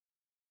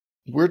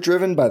We're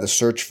driven by the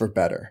search for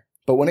better.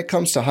 But when it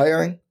comes to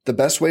hiring, the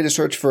best way to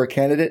search for a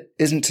candidate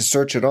isn't to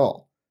search at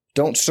all.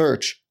 Don't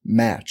search,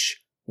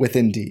 match with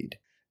Indeed.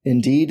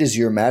 Indeed is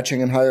your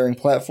matching and hiring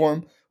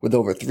platform with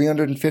over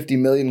 350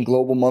 million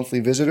global monthly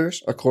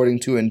visitors,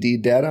 according to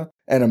Indeed data,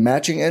 and a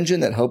matching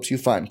engine that helps you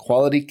find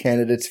quality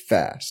candidates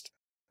fast.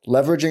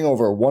 Leveraging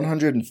over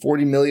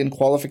 140 million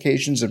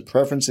qualifications and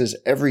preferences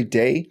every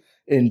day,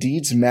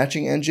 Indeed's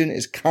matching engine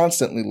is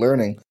constantly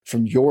learning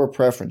from your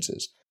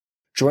preferences.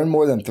 Join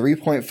more than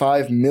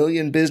 3.5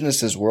 million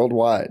businesses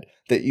worldwide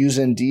that use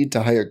Indeed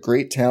to hire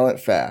great talent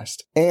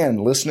fast.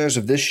 And listeners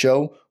of this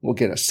show will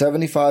get a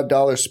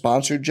 $75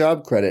 sponsored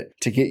job credit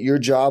to get your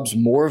jobs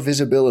more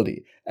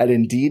visibility at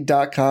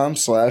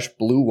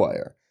Indeed.com/Blue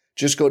Wire.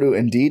 Just go to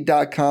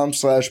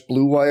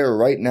Indeed.com/Blue Wire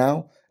right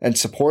now and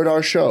support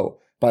our show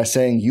by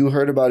saying you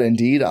heard about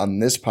Indeed on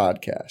this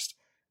podcast.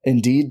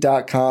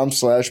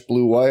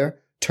 Indeed.com/Blue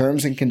Wire.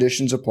 Terms and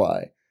conditions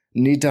apply.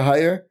 Need to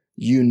hire?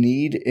 You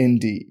need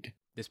Indeed.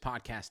 This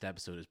podcast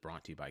episode is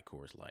brought to you by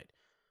Coors Light.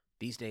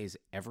 These days,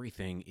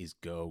 everything is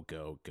go,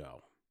 go,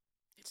 go.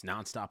 It's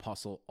nonstop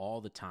hustle all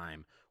the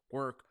time.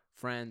 Work,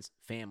 friends,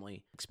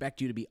 family,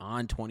 expect you to be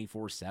on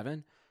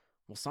 24/7.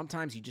 Well,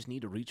 sometimes you just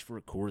need to reach for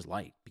a Coors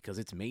Light because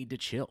it's made to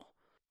chill.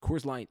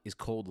 Coors Light is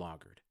cold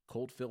lagered,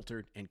 cold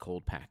filtered, and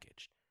cold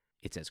packaged.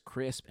 It's as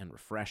crisp and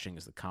refreshing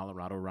as the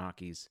Colorado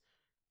Rockies.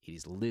 It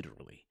is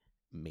literally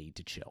made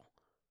to chill.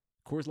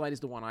 Coors Light is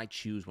the one I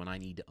choose when I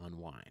need to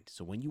unwind.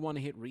 So when you want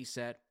to hit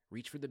reset,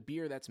 reach for the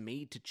beer that's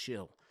made to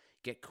chill.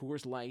 Get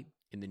Coors Light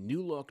in the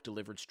new look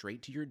delivered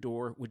straight to your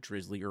door with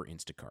Drizzly or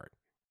Instacart.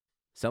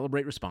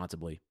 Celebrate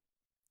responsibly.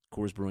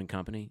 Coors Brewing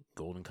Company,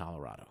 Golden,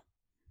 Colorado.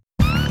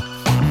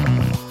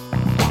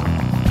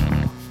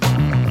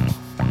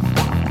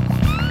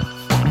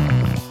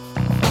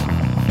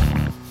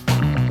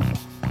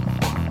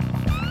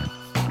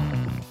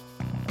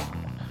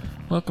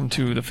 Welcome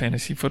to the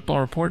Fantasy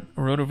Football Report,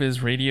 a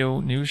RotoViz radio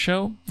news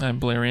show. I'm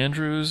Blair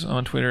Andrews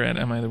on Twitter at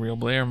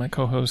 @AmITheRealBlair. My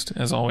co-host,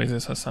 as always,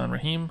 is Hassan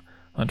Rahim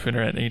on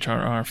Twitter at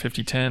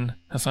HRR5010.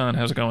 Hassan,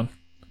 how's it going?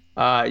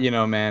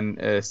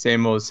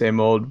 Same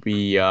old.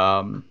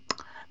 The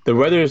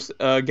weather's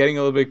getting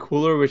a little bit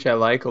cooler, which I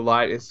like a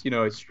lot. It's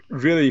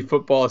really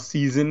football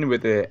season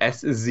with a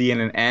S, Z,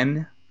 and an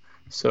N.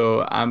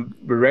 So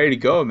we're ready to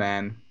go,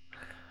 man.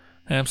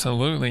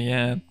 Absolutely,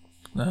 yeah.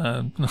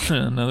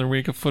 Another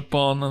week of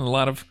football and a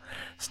lot of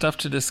stuff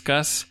to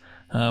discuss.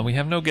 We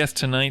have no guest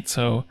tonight,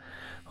 so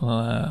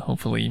we'll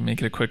hopefully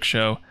make it a quick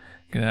show.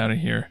 Get out of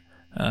here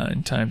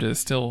in time to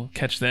still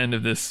catch the end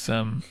of this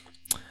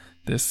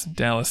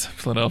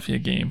Dallas-Philadelphia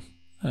game.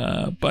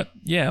 But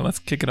yeah, let's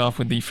kick it off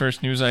with the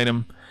first news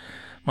item.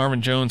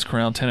 Marvin Jones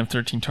corralled 10 of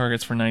 13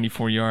 targets for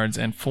 94 yards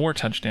and 4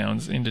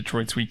 touchdowns in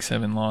Detroit's Week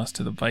 7 loss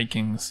to the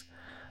Vikings.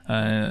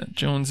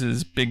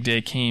 Jones's big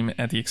day came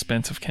at the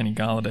expense of Kenny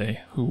Golladay,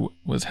 who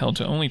was held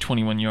to only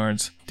 21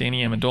 yards.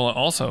 Danny Amendola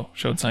also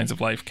showed signs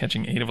of life,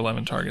 catching 8 of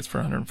 11 targets for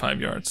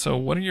 105 yards. So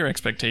what are your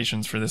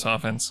expectations for this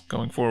offense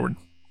going forward?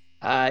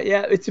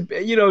 It's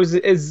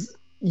as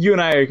you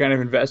and I are kind of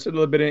invested a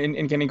little bit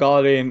in Kenny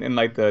Golladay and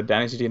like the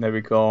dynasty team that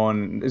we go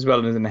on, as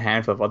well as in a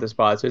handful of other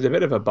spots. It's a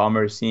bit of a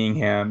bummer seeing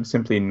him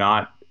simply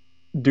not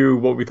do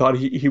what we thought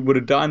he would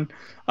have done.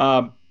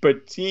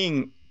 But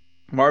seeing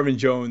Marvin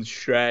Jones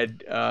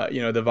shred,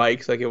 the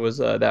Vikes like it was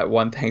that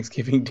one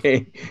Thanksgiving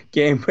Day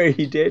game where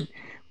he did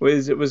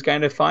was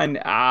kind of fun.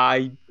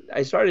 I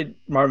started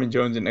Marvin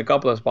Jones in a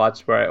couple of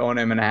spots where I own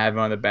him and I have him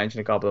on the bench,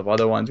 and a couple of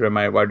other ones where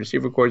my wide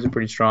receiver cores are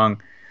pretty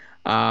strong.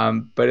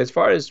 But as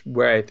far as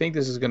where I think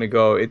this is going to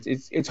go,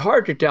 it's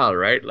hard to tell,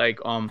 right? Like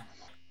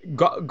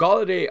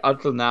Golladay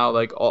up till now,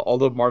 like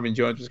although Marvin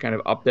Jones was kind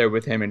of up there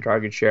with him in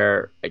target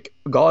share, like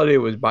Golladay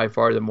was by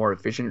far the more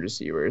efficient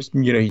receivers.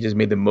 He just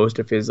made the most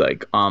of his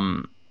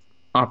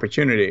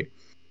opportunity.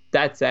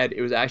 That said,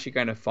 it was actually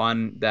kind of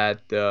fun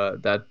that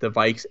the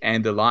Vikes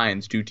and the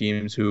Lions, two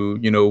teams who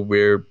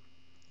we're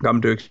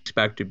come to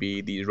expect to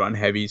be these run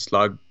heavy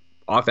slug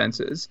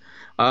offenses,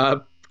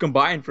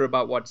 combined for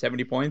about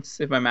 70 points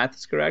if my math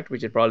is correct,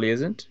 which it probably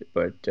isn't,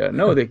 but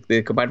no,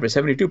 they combined for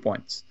 72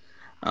 points.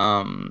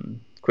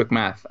 Quick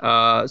math.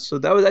 So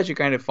that was actually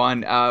kind of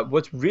fun.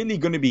 What's really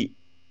going to be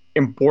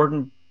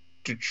important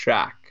to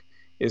track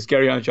is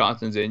Kerryon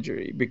Johnson's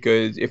injury,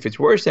 because if it's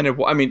worse than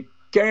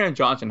Kerryon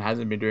Johnson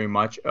hasn't been doing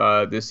much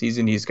this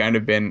season. He's kind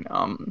of been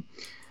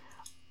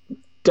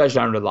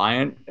touchdown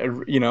reliant,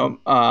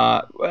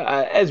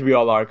 as we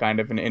all are kind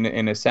of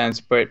in a sense.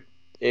 But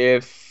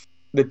if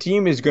the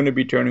team is going to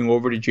be turning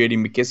over to J.D.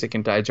 McKissick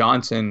and Ty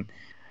Johnson,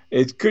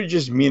 it could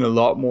just mean a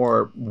lot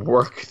more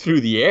work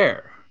through the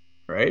air,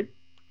 right?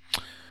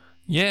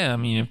 Yeah,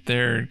 if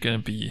they're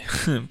going to be,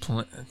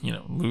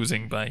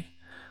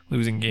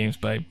 losing games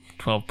by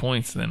 12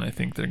 points, then I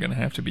think they're going to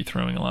have to be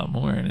throwing a lot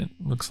more. And it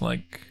looks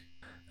like,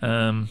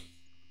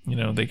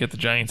 they get the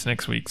Giants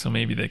next week, so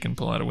maybe they can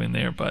pull out a win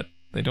there. But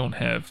they don't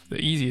have the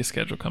easiest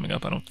schedule coming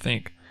up, I don't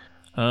think.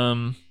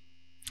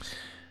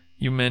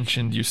 You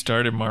mentioned you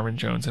started Marvin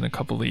Jones in a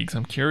couple leagues.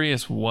 I'm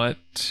curious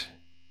what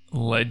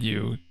led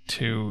you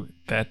to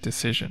that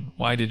decision?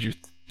 Why did you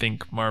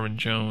think Marvin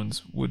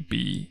Jones would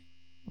be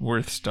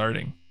worth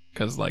starting?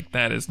 Because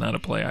that is not a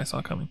play I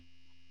saw coming.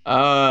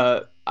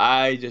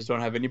 I just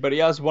don't have anybody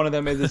else. One of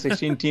them is a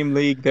 16-team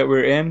league that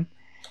we're in.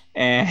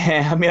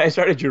 And I mean, I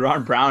started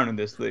Jerron Brown in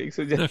this league,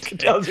 so just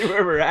tells you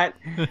where we're at.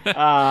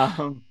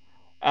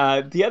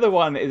 The other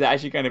one is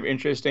actually kind of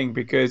interesting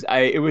because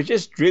it was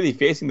just really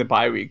facing the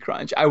bye week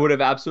crunch. I would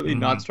have absolutely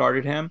not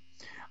started him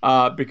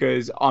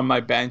because on my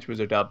bench was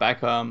Odell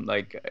Beckham.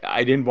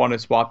 I didn't want to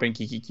swap in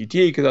Kiki QT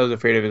because I was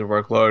afraid of his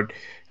workload.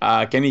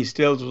 Kenny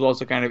Stills was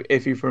also kind of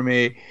iffy for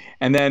me,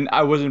 and then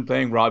I wasn't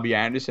playing Robbie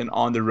Anderson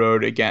on the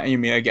road against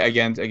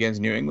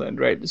New England,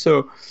 right?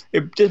 So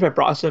just by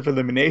process of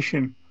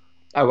elimination,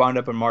 I wound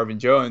up on Marvin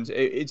Jones.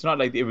 It's not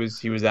like he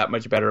was that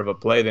much better of a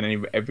play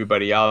than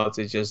everybody else.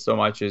 It's just so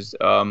much as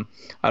I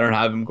don't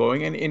have him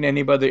going in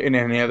any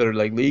other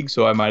league,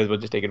 so I might as well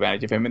just take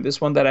advantage of him in this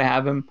one that I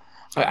have him.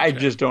 Okay. I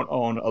just don't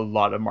own a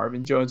lot of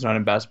Marvin Jones, not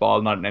in best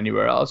ball, not in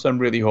anywhere else. So I'm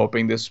really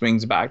hoping this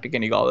swings back to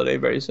Kenny Golladay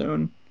very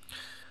soon.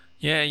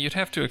 Yeah, you'd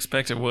have to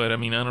expect it would. I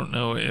mean, I don't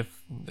know if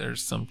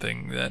there's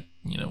something that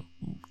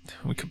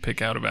we could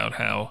pick out about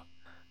how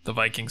the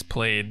Vikings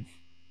played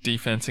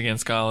defense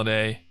against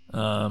Golladay.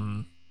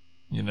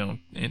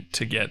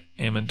 To get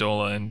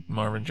Amendola and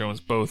Marvin Jones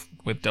both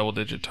with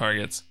double-digit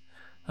targets.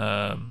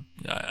 I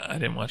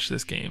didn't watch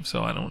this game,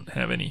 so I don't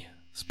have any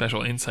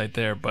special insight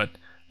there, but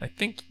I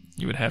think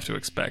you would have to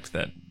expect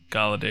that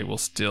Golladay will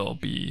still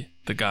be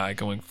the guy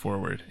going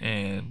forward,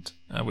 and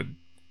I would,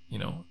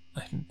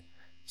 I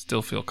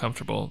still feel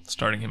comfortable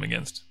starting him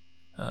against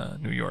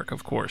New York,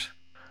 of course.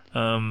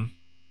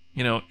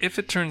 If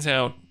it turns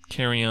out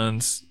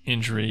Kerryon's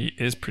injury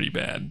is pretty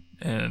bad,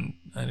 and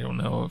I don't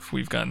know if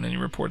we've gotten any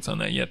reports on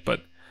that yet,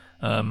 but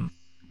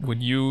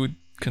would you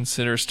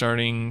consider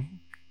starting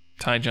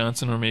Ty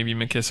Johnson or maybe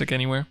McKissick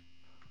anywhere?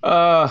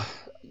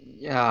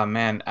 Yeah,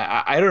 man.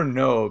 I don't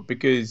know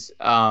because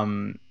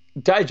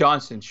Ty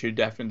Johnson should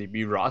definitely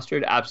be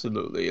rostered.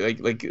 Absolutely.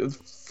 Like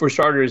for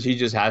starters, he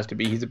just has to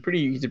be. He's a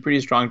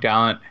pretty strong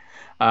talent,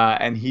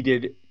 and he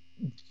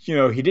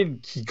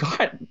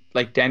got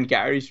 10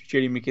 carries for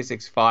J.D.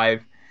 McKissick's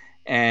 5,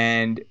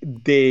 and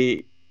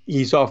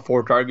he saw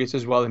 4 targets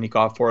as well, and he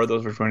caught 4 of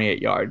those for 28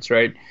 yards,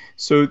 right?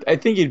 So I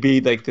think it'd be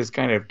this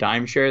kind of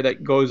timeshare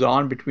that goes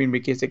on between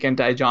McKissick and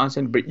Ty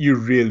Johnson, but you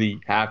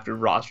really have to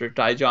roster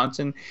Ty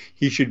Johnson.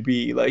 He should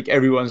be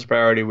everyone's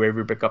priority wherever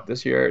you pick up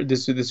this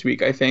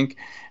week, I think.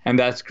 And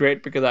that's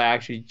great because I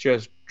actually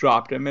just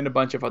dropped him in a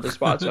bunch of other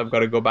spots, so I've got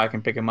to go back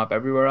and pick him up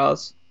everywhere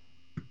else.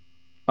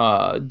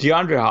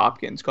 DeAndre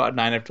Hopkins caught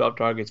 9 of 12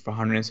 targets for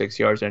 106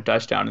 yards and a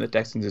touchdown in the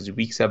Texans'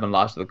 Week 7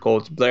 loss to the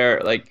Colts.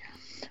 Blair,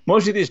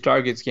 most of these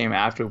targets came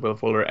after Will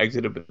Fuller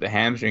exited with the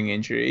hamstring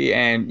injury.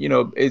 And,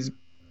 is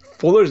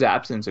Fuller's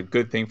absence a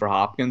good thing for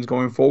Hopkins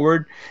going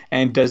forward?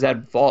 And does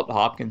that vault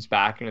Hopkins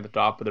back into the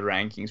top of the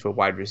rankings for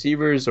wide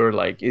receivers? Or,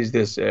 is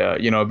this,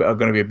 going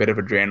to be a bit of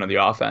a drain on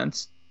the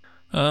offense?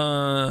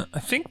 I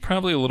think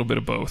probably a little bit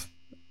of both.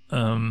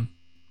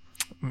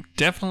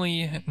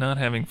 Definitely not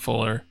having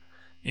Fuller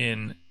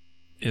in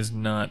is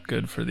not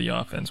good for the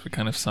offense. We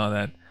kind of saw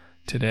that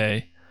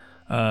today.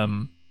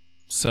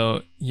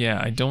 So, yeah,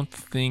 I don't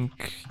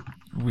think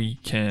we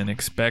can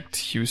expect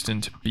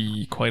Houston to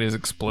be quite as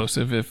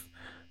explosive if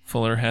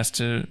Fuller has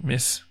to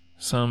miss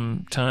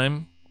some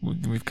time.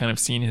 We've kind of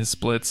seen his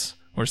splits,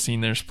 or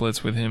seen their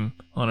splits with him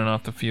on and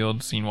off the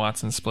field, seen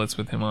Watson's splits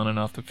with him on and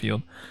off the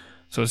field.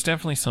 So it's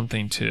definitely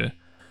something to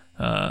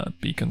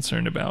be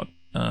concerned about.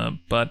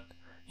 But,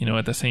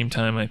 at the same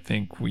time, I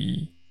think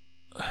we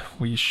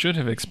should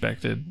have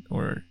expected,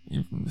 or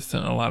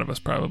a lot of us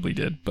probably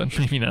did, but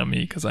maybe not me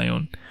because I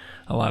own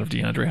a lot of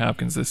DeAndre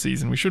Hopkins this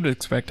season. We should have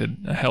expected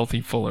a healthy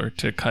Fuller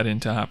to cut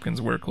into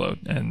Hopkins'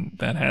 workload, and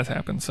that has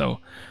happened. So,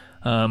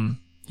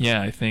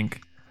 I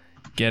think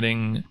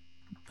getting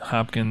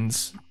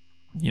Hopkins,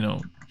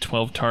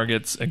 12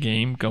 targets a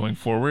game going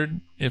forward,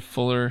 if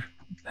Fuller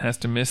has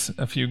to miss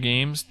a few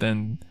games,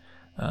 then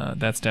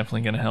that's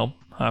definitely going to help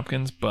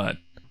Hopkins, but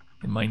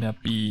it might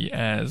not be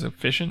as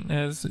efficient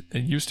as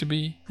it used to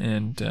be,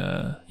 and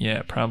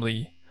it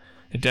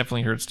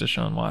definitely hurts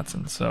Deshaun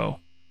Watson. So,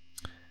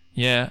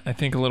 yeah, I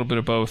think a little bit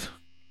of both.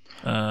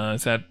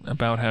 Is that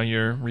about how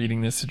you're reading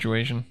this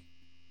situation?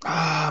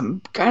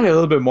 Kind of a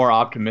little bit more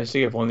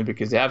optimistic, if only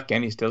because they have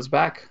Kenny Stills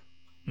back,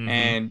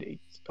 and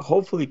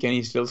hopefully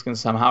Kenny Stills can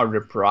somehow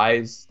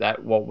reprise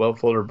what Will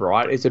Fuller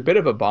brought. It's a bit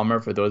of a bummer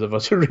for those of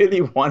us who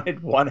really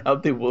wanted one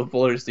healthy Will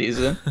Fuller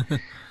season.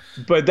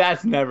 But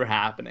that's never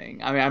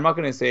happening. I mean, I'm not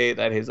going to say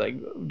that his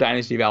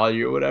dynasty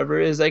value or whatever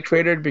is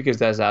traded, because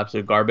that's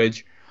absolute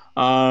garbage.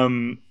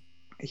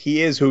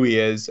 He is who he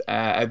is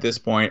at this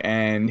point,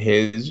 and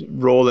his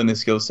role and his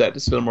skill set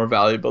is still more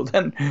valuable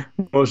than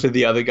most of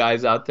the other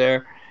guys out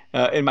there.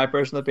 In my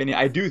personal opinion,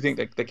 I do think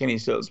that the Kenny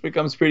Stills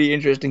becomes pretty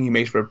interesting. He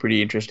makes for a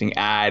pretty interesting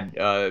ad,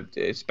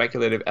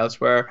 speculative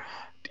elsewhere.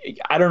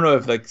 I don't know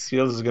if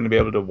Stills is going to be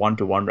able to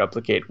one-to-one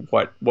replicate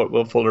what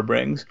Will Fuller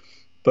brings,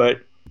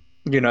 but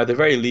at the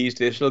very least,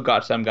 they still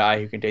got some guy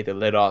who can take the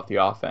lid off the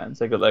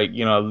offense, a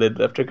lid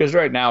lifter. Because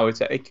right now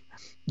it's like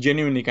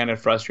genuinely kind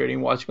of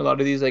frustrating watching a lot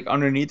of these like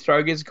underneath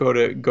targets go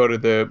to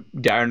the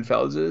Darren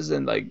Felses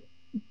and like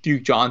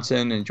Duke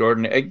Johnson and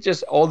Jordan. Like,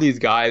 just all these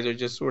guys are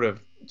just sort of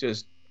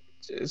just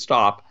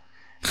stop.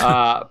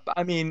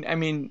 I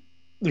mean,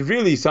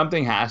 really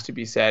something has to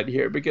be said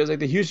here because like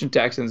the Houston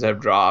Texans have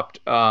dropped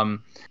a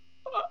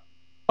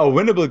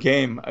winnable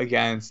game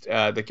against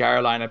the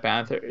Carolina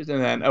Panthers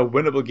and then a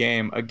winnable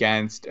game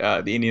against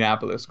the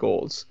Indianapolis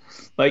Colts.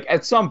 Like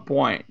at some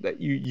point that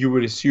you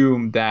would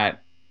assume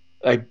that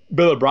like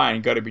Bill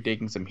O'Brien got to be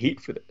taking some heat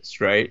for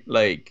this, right?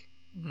 Like,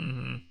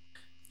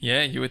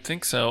 yeah, you would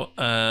think so.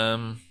 I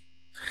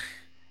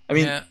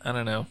mean, yeah, I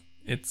don't know.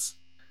 It's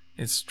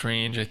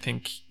strange. I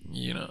think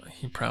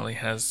he probably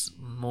has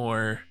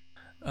more.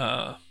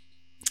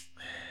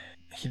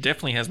 He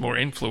definitely has more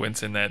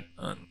influence in that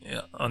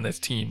on this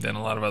team than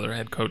a lot of other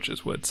head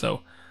coaches would.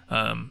 So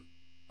I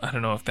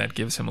don't know if that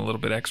gives him a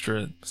little bit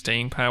extra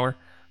staying power,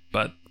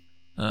 but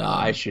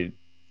I should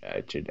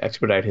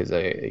expedite his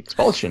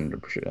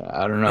expulsion.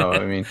 I don't know.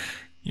 I mean,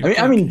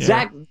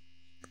 yeah.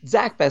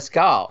 Zach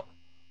Pascal,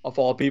 of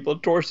all people,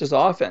 torched his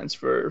offense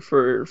for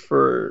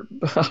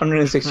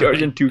 106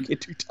 yards and two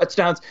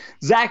touchdowns.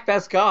 Zach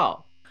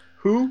Pascal,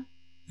 who?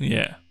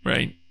 Yeah,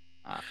 right.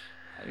 I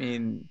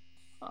mean,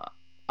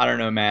 I don't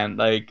know, man.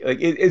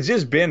 It's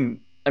just been.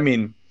 I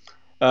mean,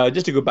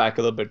 just to go back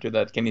a little bit to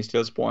that Kenny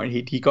Stills point,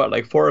 he got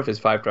like 4 of his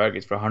 5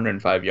 targets for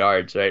 105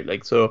 yards, right?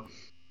 Like so,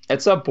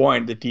 at some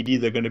point the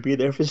TDs are going to be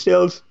there for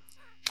Stills.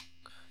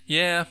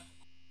 Yeah.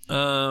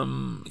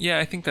 Yeah,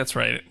 I think that's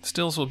right.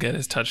 Stills will get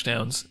his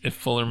touchdowns if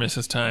Fuller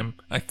misses time.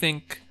 I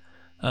think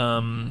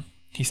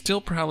he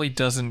still probably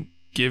doesn't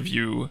give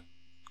you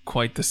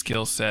quite the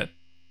skill set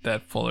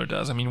that Fuller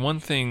does. I mean, one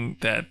thing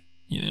that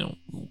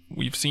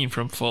we've seen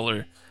from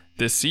Fuller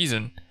this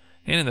season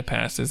and in the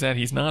past is that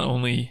he's not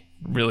only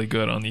really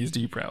good on these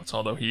deep routes,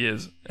 although he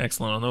is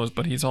excellent on those,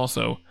 but he's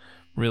also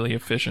really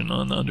efficient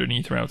on the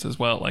underneath routes as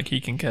well. Like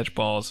he can catch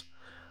balls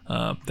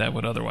that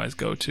would otherwise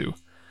go to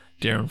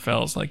Darren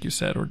Fells, like you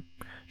said, or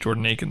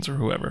Jordan Akins or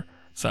whoever.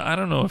 So I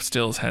don't know if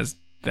Stills has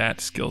that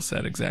skill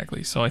set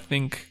exactly. So I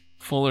think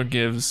Fuller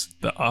gives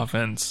the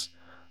offense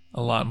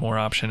a lot more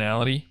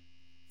optionality,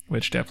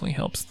 which definitely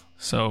helps.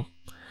 So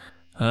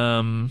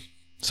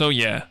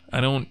yeah,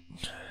 I don't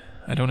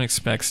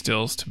expect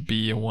Stills to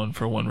be a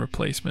 1-for-1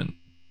 replacement,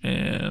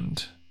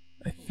 and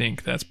I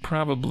think that's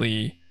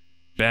probably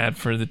bad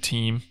for the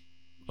team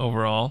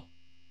overall,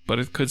 but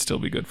it could still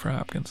be good for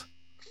Hopkins.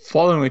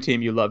 Following a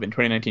team you love in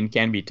 2019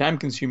 can be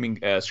time-consuming.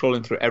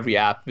 Scrolling through every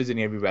app,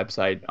 visiting every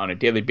website on a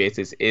daily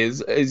basis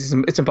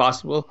it's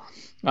impossible.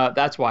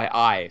 That's why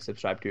I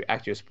subscribe to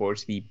Axios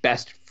Sports, the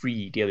best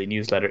free daily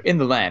newsletter in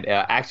the land.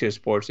 Axios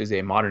Sports is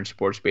a modern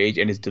sports page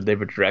and is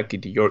delivered directly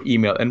to your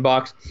email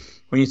inbox.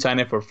 When you sign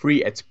up for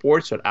free at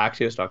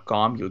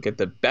sports.axios.com, you'll get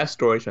the best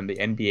stories from the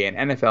NBA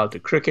and NFL to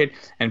cricket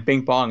and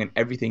ping pong and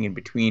everything in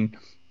between.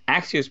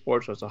 Axios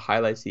Sports also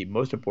highlights the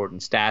most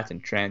important stats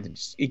and trends, and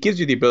it gives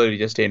you the ability to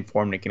just stay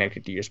informed and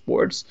connected to your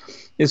sports.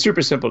 It's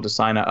super simple to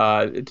sign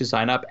up,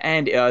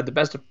 and the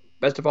best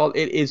of all,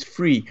 it is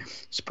free.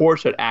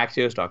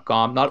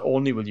 Sports.axios.com. Not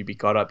only will you be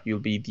caught up, you'll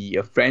be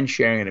the friend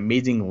sharing an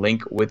amazing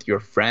link with your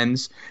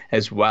friends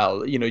as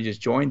well.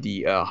 Just join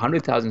the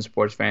 100,000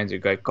 sports fans who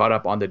got caught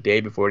up on the day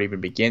before it even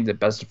begins. And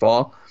best of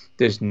all,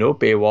 there's no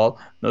paywall,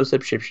 no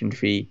subscription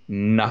fee,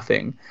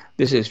 nothing.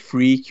 This is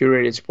free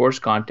curated sports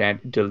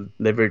content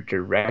delivered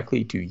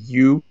directly to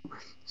you.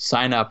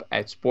 Sign up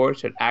at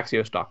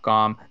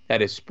sports.axios.com.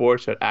 That is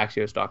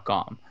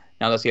sports.axios.com.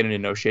 Now let's get into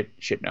no shit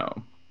no.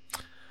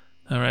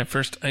 All right,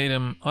 first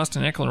item,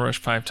 Austin Eckler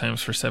rushed 5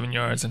 times for 7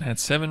 yards and had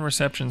 7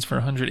 receptions for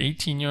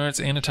 118 yards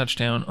and a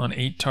touchdown on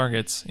 8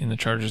 targets in the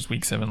Chargers'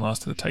 Week 7 loss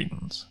to the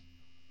Titans.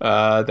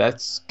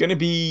 That's going to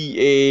be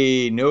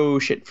a no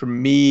shit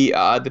from me.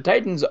 The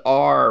Titans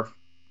are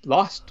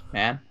lost,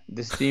 man.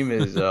 This team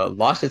is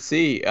lost at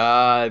sea.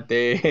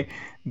 They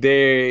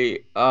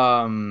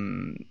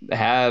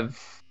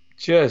have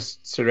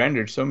just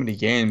surrendered so many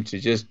games to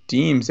just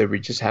teams that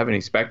we just haven't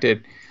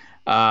expected.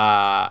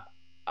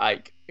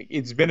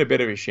 It's been a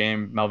bit of a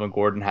shame Melvin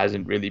Gordon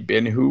hasn't really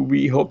been who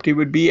we hoped he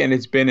would be, and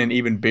it's been an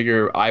even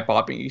bigger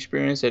eye-popping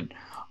experience that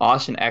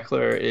Austin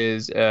Eckler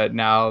is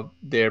now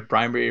their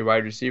primary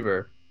wide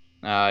receiver,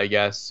 I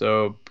guess.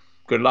 So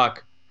good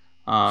luck.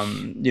 I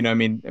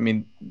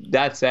mean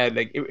that said,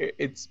 like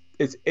it's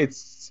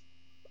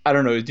I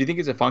don't know. Do you think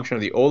it's a function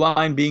of the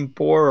O-line being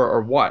poor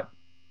or what?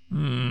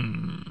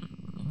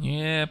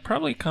 Yeah,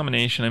 probably a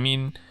combination. I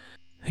mean,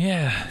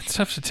 yeah, it's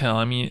tough to tell.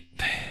 I mean,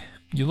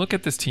 you look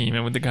at this team,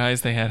 and with the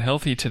guys they had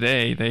healthy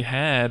today, they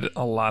had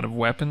a lot of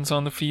weapons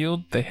on the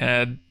field. They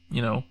had,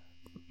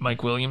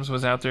 Mike Williams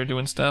was out there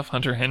doing stuff.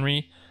 Hunter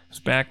Henry was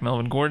back.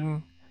 Melvin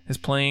Gordon is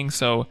playing.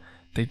 So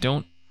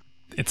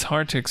it's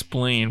hard to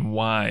explain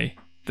why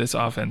this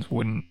offense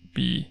wouldn't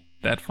be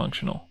that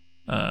functional.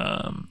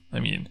 I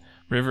mean,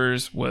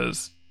 Rivers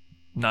was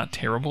not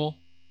terrible.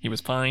 He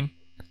was fine.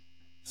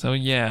 So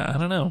yeah, I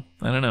don't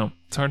know.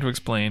 It's hard to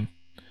explain.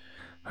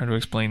 Hard to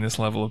explain this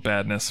level of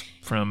badness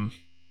from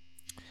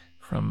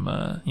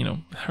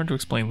hard to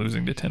explain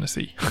losing to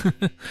Tennessee.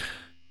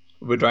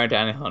 With Ryan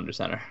Tannehill under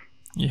center.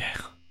 Yeah.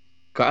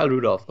 Kyle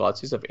Rudolph got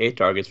 6 of 8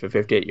 targets for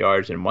 58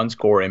 yards and 1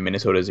 score in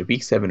Minnesota's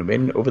Week 7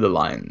 win over the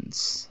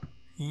Lions.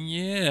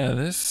 Yeah,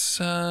 this,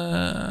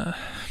 I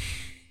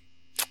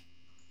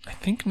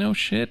think no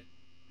shit.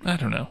 I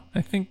don't know.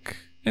 I think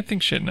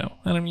shit no.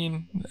 I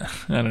mean,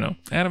 I don't know.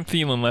 Adam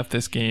Thielen left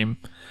this game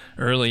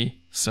early,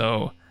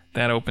 so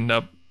that opened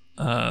up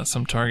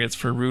some targets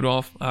for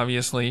Rudolph,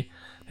 obviously.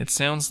 It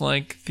sounds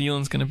like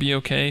Thielen's going to be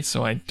okay,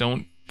 so I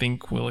don't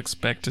think we'll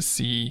expect to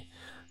see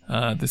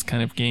this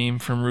kind of game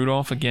from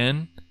Rudolph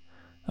again.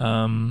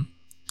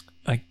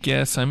 I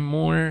guess I'm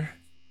more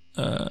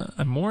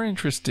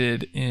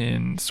interested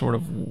in sort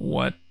of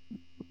what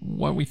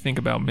we think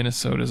about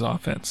Minnesota's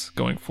offense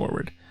going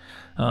forward.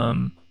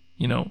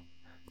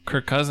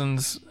 Kirk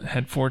Cousins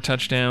had 4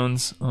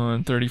 touchdowns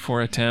on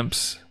 34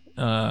 attempts.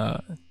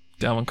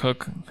 Dalvin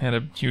Cook had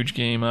a huge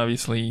game,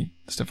 obviously.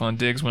 Stephon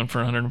Diggs went for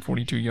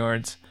 142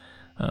 yards.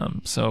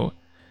 So,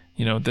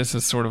 this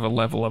is sort of a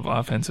level of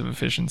offensive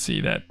efficiency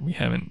that we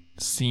haven't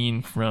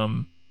seen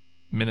from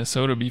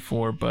Minnesota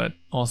before, but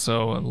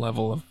also a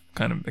level of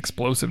kind of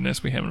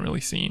explosiveness we haven't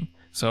really seen.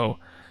 So,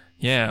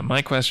 yeah,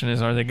 my question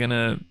is, are they going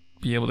to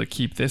be able to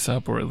keep this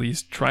up, or at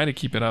least try to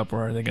keep it up,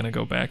 or are they going to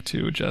go back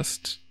to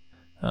just,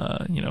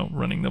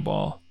 running the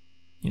ball,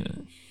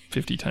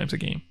 50 times a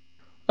game?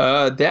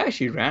 They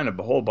actually ran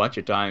a whole bunch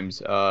of times.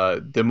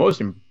 The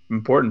most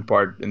important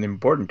part and the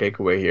important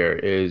takeaway here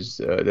is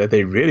that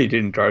they really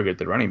didn't target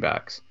the running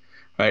backs.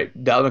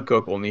 Right, Dalvin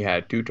Cook only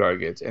had 2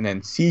 targets, and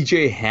then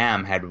C.J.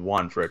 Ham had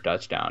 1 for a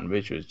touchdown,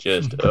 which was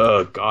just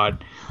oh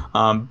god.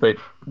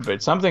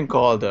 But something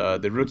called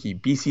the rookie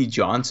B.C.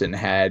 Johnson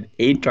had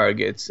 8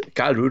 targets.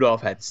 Kyle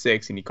Rudolph had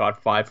 6, and he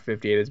caught 5 for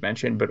 58 as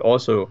mentioned. But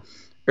also,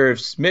 Irv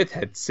Smith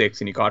had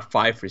 6, and he caught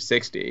 5 for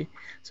 60.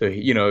 So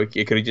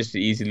it could have just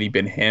easily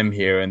been him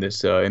here in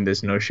this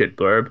no shit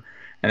blurb.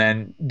 And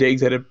then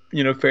Diggs had a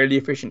fairly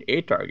efficient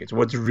 8 targets.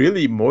 What's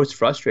really most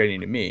frustrating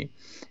to me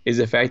is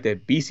the fact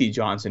that B.C.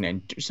 Johnson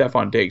and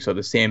Stephon Diggs are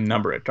the same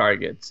number of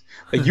targets.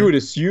 Like, you would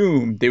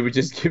assume they would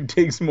just give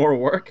Diggs more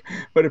work,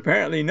 but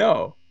apparently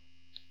no.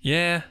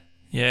 Yeah,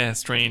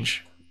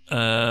 strange.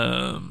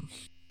 I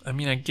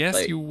mean, I guess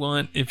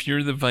if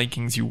you're the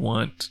Vikings, you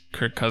want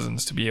Kirk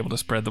Cousins to be able to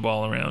spread the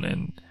ball around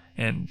and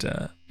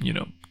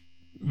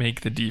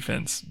make the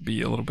defense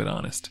be a little bit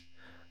honest.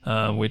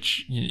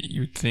 Which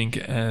you'd think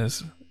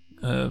as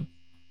a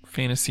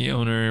fantasy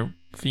owner,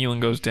 Thielen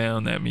goes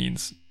down, that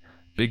means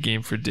big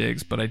game for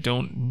Diggs, but I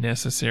don't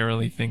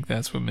necessarily think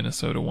that's what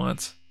Minnesota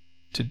wants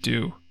to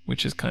do,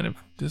 which is kind of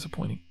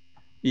disappointing.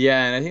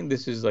 Yeah, and I think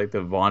this is like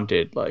the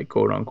vaunted, like,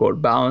 quote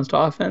unquote balanced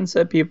offense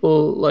that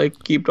people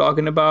like keep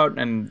talking about.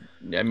 And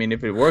I mean,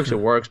 if it works, it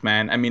works,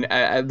 man. I mean,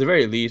 at the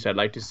very least, I'd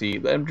like to see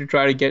them to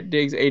try to get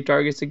Diggs 8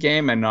 targets a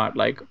game and not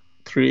like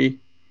 3,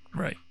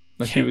 right?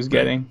 Like he was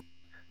getting.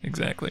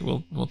 Exactly.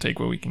 We'll take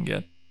what we can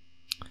get.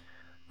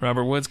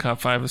 Robert Woods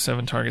caught 5 of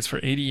 7 targets for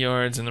 80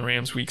 yards in the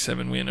Rams' Week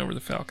 7 win over the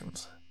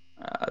Falcons.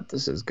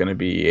 This is going to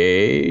be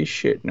a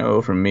shit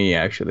no from me,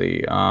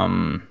 actually.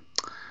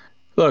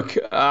 Look,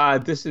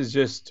 this is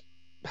just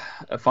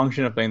a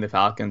function of playing the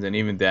Falcons, and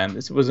even then,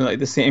 this wasn't like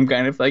the same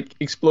kind of like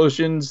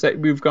explosions that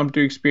we've come to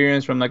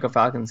experience from like a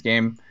Falcons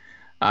game.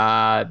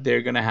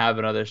 They're going to have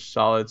another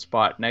solid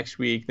spot next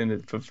week.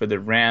 Then for the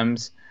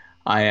Rams,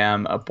 I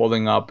am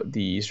pulling up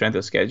the strength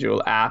of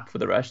schedule app for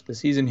the rest of the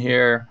season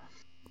here.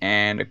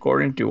 And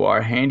according to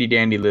our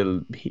handy-dandy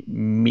little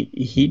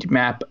heat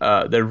map,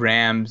 the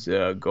Rams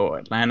go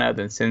Atlanta,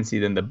 then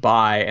Cincy, then the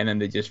bye, and then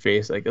they just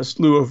face like a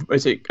slew of,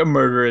 a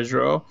murderer's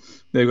row.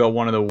 They've got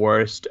one of the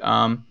worst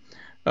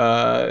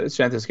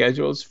strength of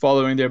schedules.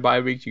 Following their bye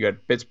weeks, you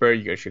got Pittsburgh,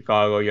 you got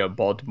Chicago, you got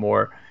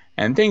Baltimore,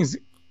 and things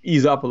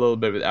ease up a little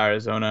bit with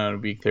Arizona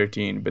in week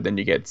 13, but then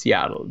you get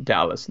Seattle,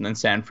 Dallas, and then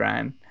San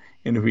Fran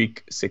in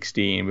week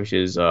 16, which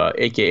is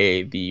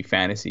aka the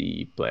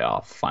fantasy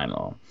playoff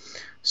final.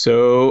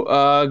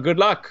 So good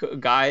luck,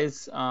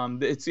 guys.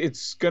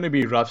 It's going to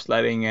be rough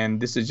sledding, and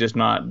this is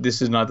not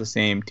the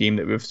same team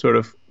that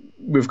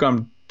we've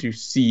come to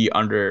see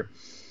under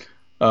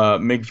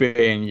McVay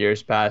in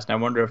years past. And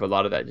I wonder if a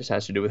lot of that just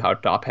has to do with how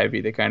top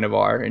heavy they kind of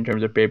are in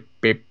terms of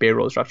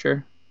payroll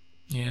structure.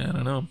 Yeah, I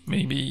don't know.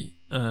 Maybe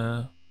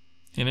in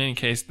any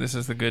case, this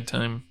is a good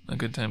time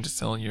to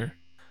sell your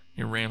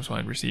Rams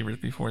wide receivers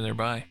before their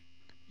bye.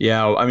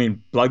 Yeah, I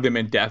mean, plug them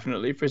in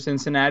definitely for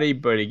Cincinnati,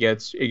 but it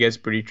gets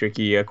pretty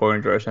tricky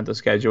according to our central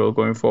schedule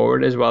going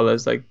forward, as well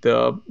as like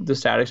the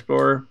Stat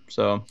Explorer.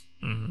 So,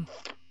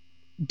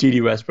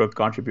 D.D. Westbrook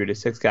contributed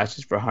 6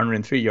 catches for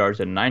 103 yards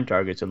and 9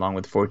 targets, along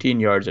with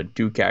 14 yards and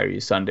 2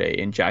 carries Sunday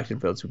in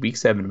Jacksonville's Week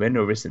 7 win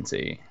over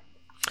Cincy.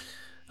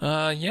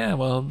 Yeah,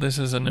 well, this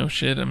is a no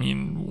shit. I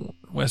mean,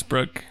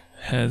 Westbrook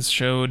has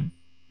showed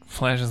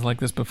flashes like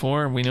this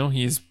before. We know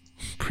he's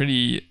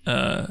pretty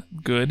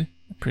good.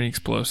 Pretty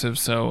explosive,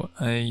 so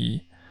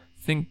I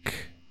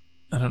think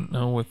I don't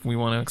know if we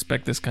want to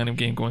expect this kind of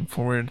game going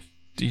forward.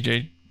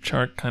 DJ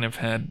Chark kind of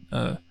had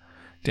a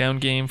down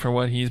game for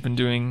what he's been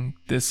doing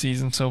this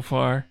season so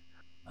far.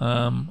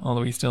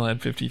 Although he still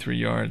had 53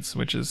 yards,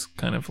 which is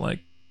kind of like,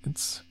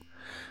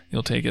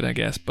 you'll take it, I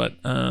guess. But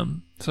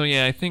so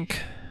yeah, I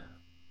think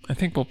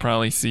we'll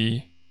probably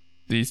see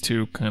these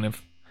two kind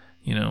of,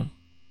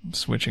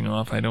 switching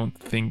off. I don't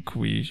think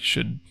we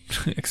should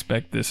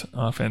expect this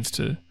offense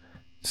to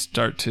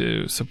start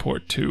to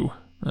support two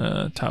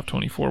top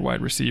 24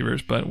 wide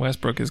receivers, but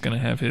Westbrook is going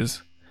to have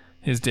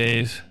his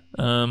days.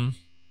 One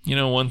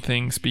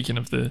thing, speaking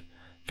of the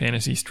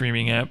fantasy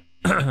streaming app,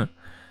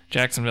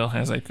 Jacksonville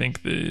has, I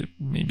think,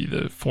 maybe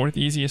the fourth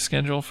easiest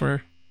schedule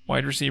for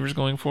wide receivers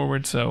going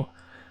forward. So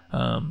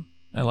I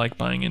like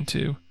buying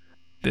into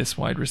this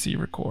wide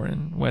receiver core,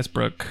 and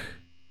Westbrook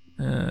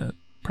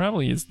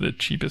probably is the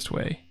cheapest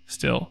way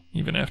still,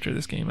 even after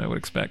this game, I would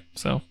expect.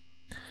 So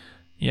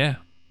yeah,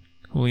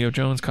 Julio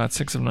Jones caught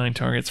 6 of 9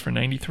 targets for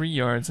 93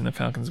 yards in the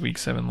Falcons' Week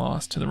 7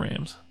 loss to the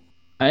Rams.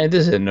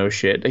 This is no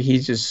shit.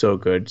 He's just so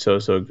good, so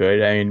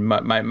good. I mean,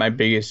 my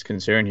biggest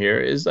concern here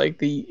is like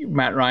the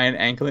Matt Ryan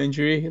ankle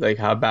injury. Like,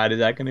 how bad is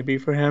that going to be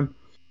for him,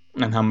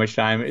 and how much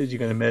time is he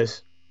going to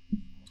miss?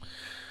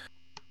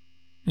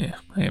 Yeah,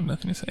 I have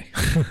nothing to say.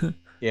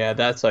 Yeah,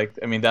 that's like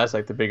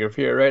the bigger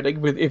fear, right? Like,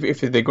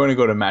 if they're going to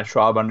go to Matt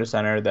Schaub under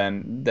center,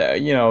 then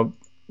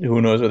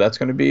who knows what that's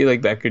going to be?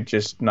 Like, that could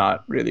just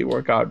not really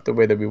work out the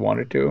way that we want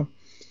it to.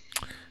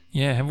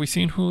 Yeah, have we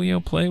seen Julio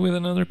play with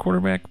another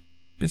quarterback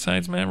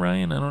besides Matt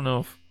Ryan? I don't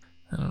know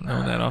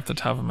that off the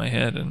top of my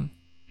head, and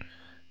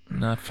I'm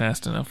not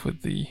fast enough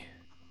with the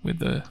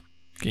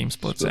Game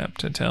Splits app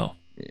to tell.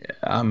 Yeah,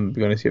 I'm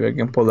going to see if I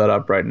can pull that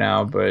up right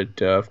now,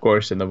 but of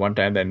course, in the one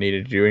time that I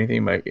needed to do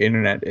anything, my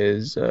internet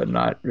is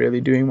not really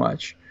doing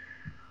much.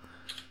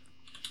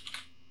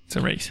 It's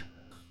a race.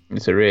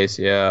 It's a race,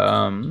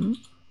 yeah.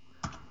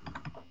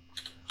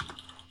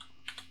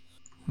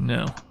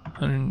 No.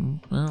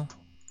 Well,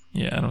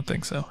 yeah, I don't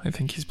think so. I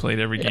think he's played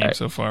every game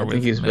so far. I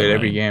think he's played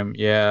every game,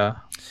 yeah.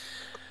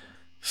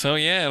 So,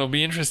 yeah, it'll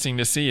be interesting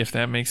to see if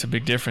that makes a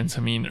big difference.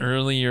 I mean,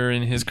 earlier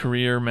in his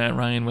career, Matt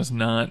Ryan was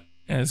not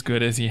as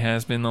good as he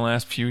has been the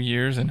last few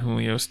years, and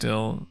Julio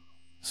still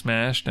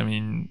smashed. I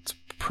mean, it's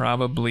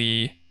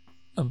probably,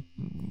 a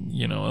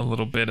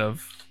little bit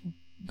of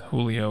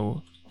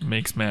Julio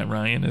makes Matt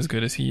Ryan as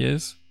good as he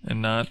is,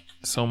 and not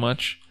so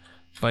much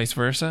vice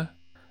versa.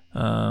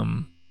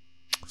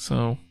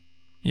 So,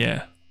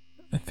 yeah,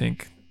 I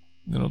think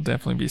it'll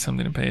definitely be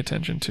something to pay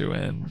attention to.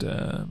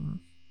 And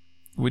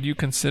would you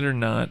consider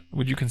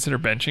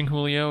benching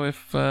Julio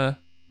if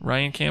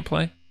Ryan can't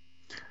play?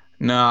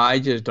 No, I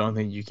just don't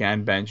think you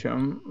can bench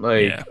him.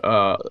 Like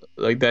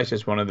that's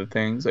just one of the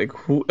things. Like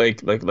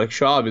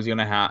Schaub is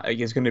gonna have,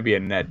 it's gonna be a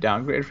net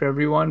downgrade for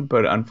everyone.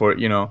 But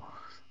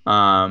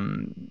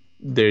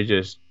they're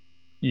just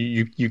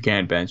you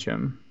can't bench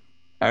him.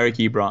 Eric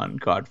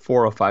Ebron caught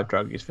 4 of 5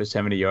 targets for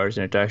 70 yards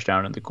and a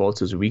touchdown in the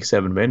Colts' Week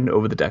 7 win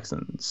over the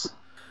Texans.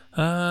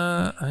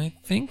 I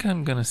think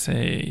I'm gonna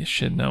say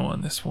should know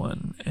on this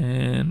one,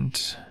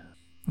 and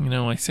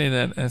I say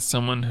that as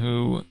someone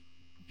who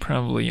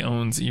probably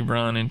owns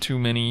Ebron in too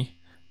many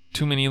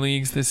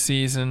leagues this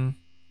season.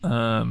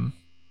 Well,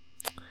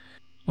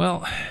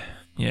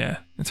 yeah,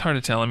 it's hard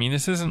to tell. I mean,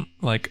 this isn't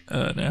like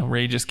an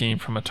outrageous game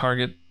from a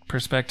target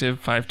perspective.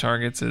 5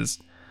 targets is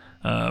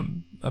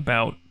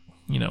about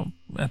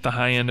at the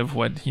high end of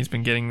what he's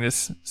been getting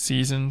this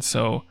season.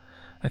 So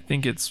I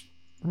think it's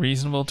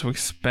reasonable to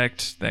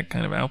expect that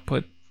kind of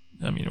output,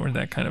 or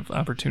that kind of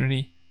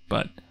opportunity.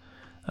 But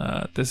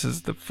this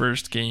is the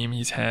first game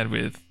he's had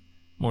with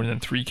more than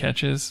 3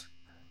 catches.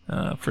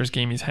 First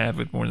game he's had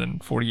with more than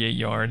 48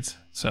 yards.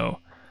 So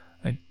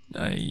I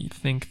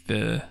think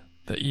the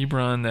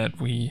Ebron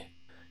that we,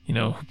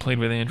 who played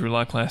with Andrew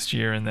Luck last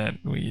year and that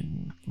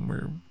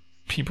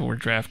people were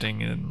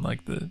drafting in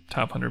like the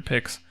top 100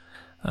 picks,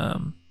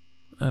 I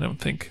don't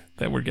think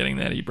that we're getting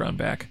that Ebron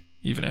back,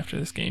 even after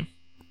this game.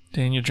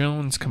 Daniel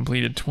Jones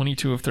completed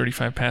 22 of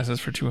 35 passes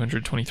for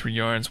 223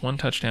 yards, 1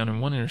 touchdown and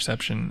 1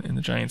 interception in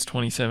the Giants'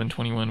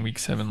 27-21 Week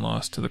 7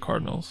 loss to the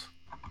Cardinals.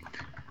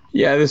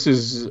 Yeah, this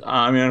is,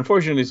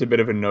 unfortunately, it's a bit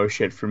of a no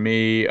shit for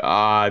me.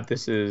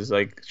 This is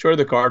like, sure,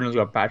 the Cardinals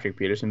got Patrick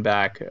Peterson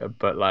back,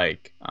 but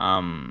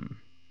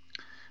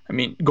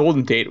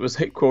Golden Tate was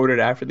quoted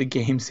after the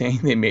game saying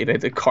they made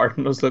the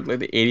Cardinals look like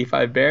the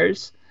 85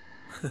 Bears.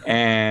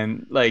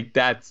 And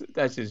that's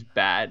just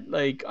bad.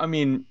 I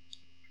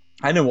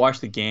didn't watch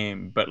the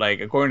game, but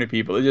according to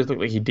people, it just looked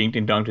like he dinked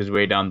and dunked his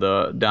way down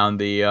the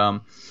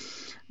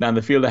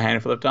field a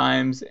handful of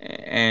times.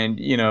 And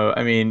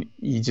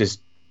he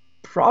just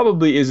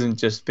probably isn't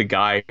just the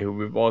guy who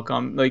we've all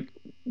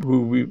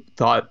who we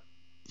thought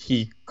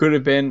he could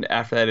have been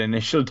after that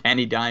initial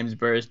Danny Dimes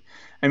burst.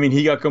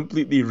 He got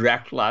completely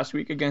wrecked last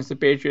week against the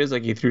Patriots.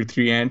 He threw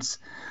 3 ints.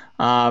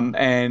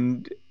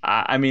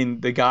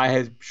 The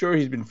guy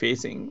he's been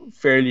facing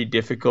fairly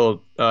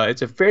difficult.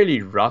 It's a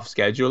fairly rough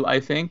schedule, I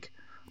think.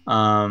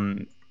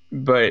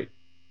 But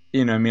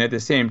at the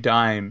same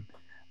time,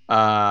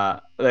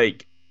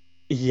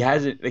 he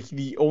hasn't, like,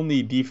 the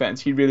only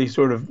defense he really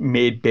sort of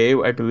made pay,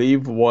 I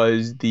believe,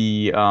 was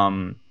the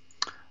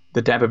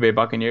Tampa Bay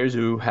Buccaneers,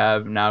 who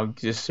have now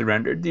just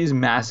surrendered these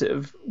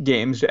massive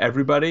games to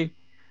everybody.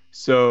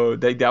 So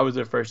that was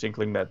their first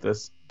inkling that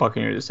this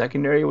Buccaneers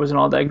secondary wasn't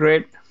all that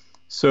great.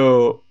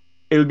 So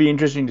it'll be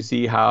interesting to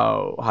see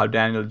how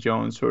Daniel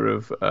Jones sort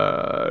of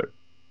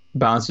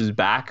bounces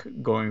back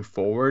going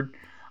forward.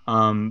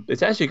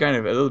 It's actually kind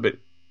of a little bit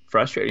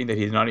frustrating that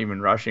he's not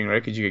even rushing,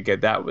 right? Because you could get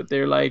that with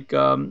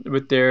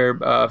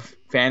their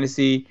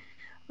fantasy.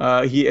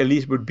 He at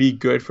least would be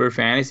good for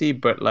fantasy,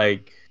 but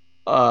like,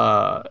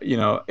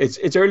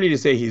 it's early to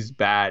say he's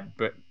bad,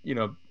 but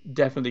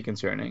definitely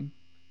concerning.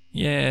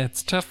 Yeah,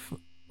 it's tough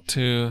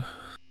to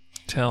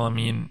tell. I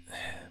mean,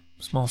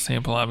 small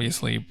sample,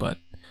 obviously, but,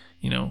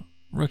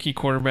 rookie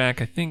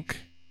quarterback, I think,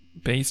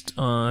 based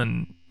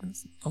on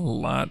a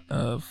lot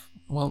of,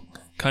 well,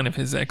 kind of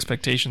his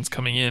expectations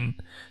coming in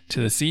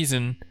to the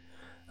season,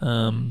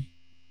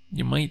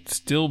 you might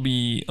still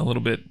be a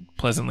little bit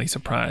pleasantly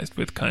surprised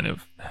with kind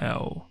of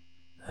how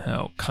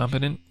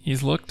competent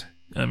he's looked.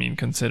 I mean,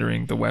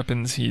 considering the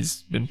weapons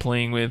he's been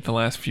playing with the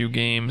last few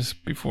games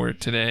before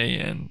today,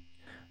 and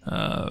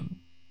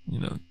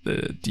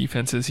the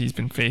defenses he's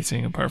been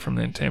facing apart from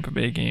that Tampa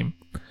Bay game.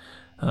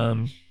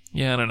 I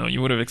don't know.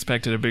 You would have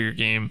expected a bigger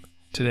game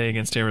today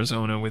against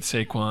Arizona with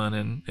Saquon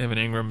and Evan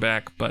Ingram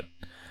back, but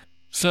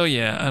so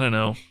yeah, I don't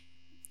know.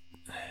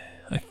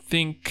 I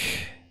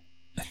think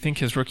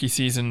his rookie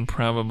season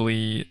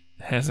probably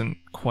hasn't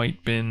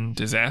quite been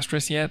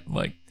disastrous yet.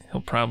 Like,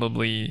 he'll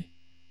probably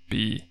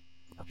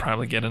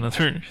get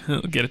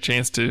a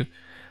chance to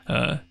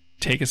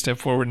take a step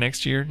forward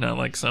next year. Not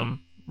like some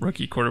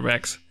rookie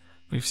quarterbacks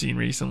we've seen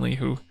recently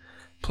who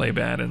play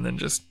bad and then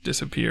just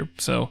disappear.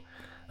 So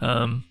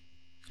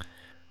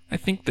I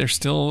think there's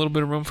still a little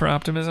bit of room for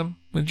optimism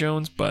with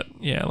Jones, but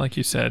yeah, like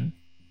you said,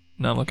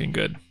 not looking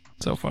good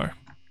so far.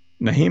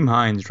 Nyheim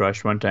Hines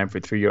rushed one time for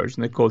 3 yards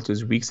in the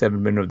Colts' Week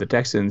 7 win over the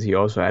Texans. He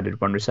also added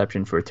one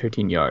reception for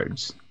 13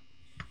 yards.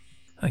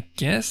 I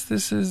guess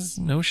this is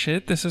no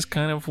shit. This is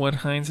kind of what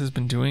Hines has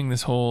been doing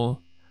this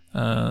whole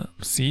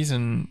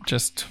season.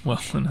 Just,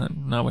 well,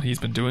 not what he's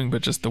been doing,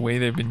 but just the way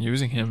they've been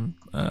using him,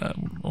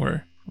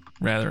 or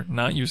rather,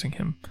 not using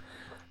him.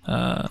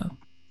 I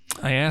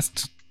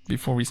asked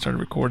before we started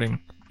recording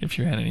if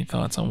you had any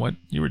thoughts on what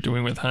you were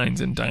doing with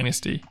Hines in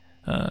Dynasty,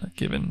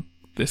 given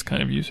this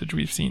kind of usage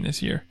we've seen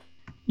this year.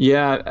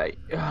 Yeah,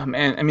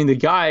 man. I mean, the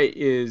guy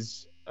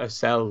is a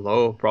sell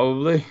low,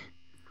 probably.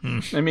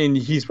 I mean,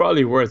 he's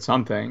probably worth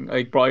something,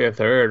 like probably a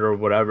third or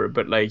whatever.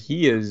 But like,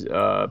 he is,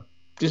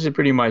 this is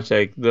pretty much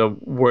like the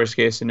worst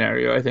case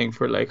scenario, I think,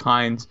 for like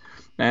Hines.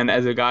 And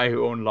as a guy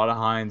who owned a lot of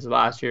Hines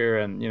last year,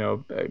 and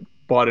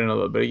bought in a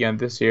little bit again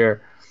this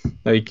year,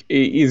 like,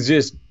 he's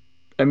just,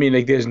 I mean,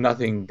 like, there's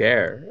nothing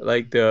there.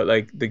 Like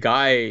the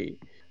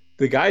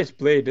guy's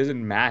play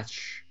doesn't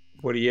match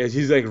what he is.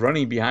 He's like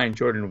running behind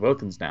Jordan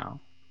Wilkins now.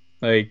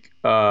 Like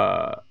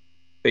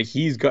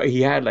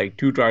he had like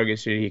 2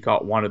 targets today. He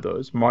caught one of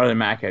those. Marlon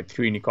Mack had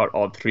 3 and he caught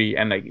all 3,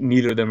 and like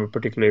neither of them were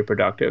particularly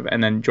productive.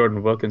 And then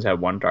Jordan Wilkins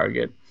had 1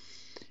 target.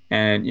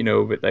 And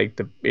with like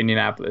the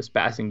Indianapolis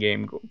passing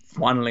game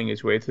funneling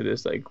its way through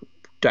this like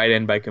tight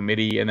end by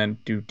committee, and then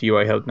to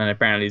T.Y. Hilton and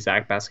apparently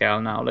Zach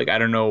Pascal now. Like, I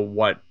don't know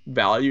what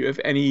value, if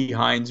any,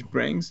 Hines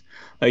brings.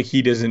 Like,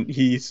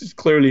 he's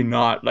clearly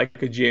not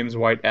like a James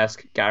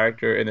White-esque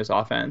character in this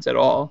offense at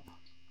all.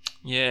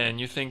 Yeah, and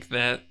you think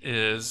that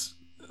is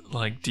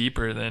like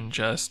deeper than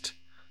just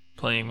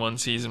playing one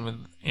season with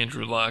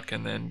Andrew Luck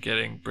and then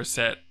getting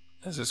Brissett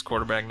as his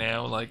quarterback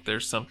now? Like,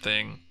 there's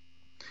something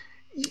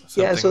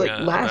yeah, so like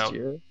last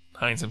year,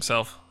 Hines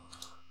himself.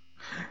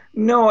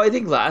 No, I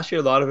think last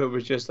year a lot of it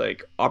was just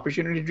like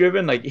opportunity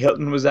driven. Like,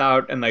 Hilton was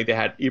out, and like they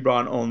had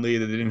Ebron only.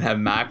 They didn't have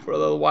Mac for a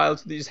little while,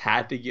 so they just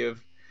had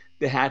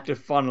to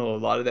funnel a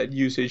lot of that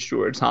usage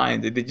towards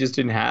Hines. They just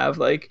didn't have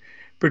like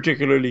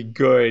particularly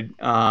good,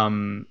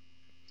 a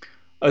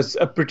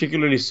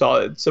particularly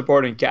solid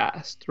supporting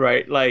cast,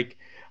 right? Like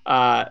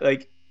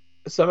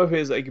some of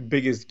his like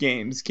biggest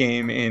games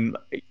came in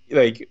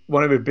like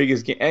one of his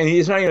biggest games, and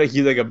he's not even like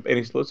he's like an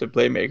explosive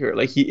playmaker.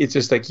 Like it's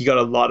just like he got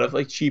a lot of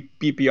like cheap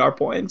PPR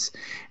points,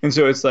 and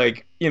so it's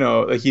like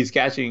like he's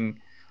catching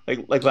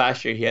like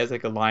last year he has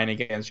like a line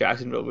against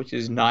Jacksonville, which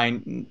is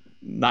nine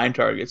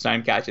targets,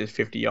 9 catches,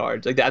 50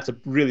 yards. Like, that's a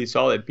really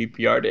solid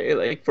PPR day,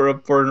 like for an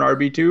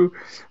RB2.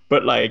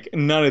 But like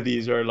none of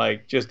these are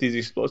like just these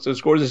explosive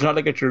scores. It's not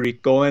like a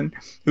Tariq Cohen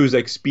whose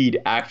like speed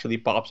actually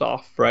pops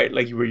off, right?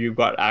 Like where you've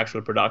got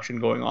actual production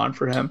going on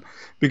for him,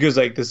 because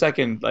like the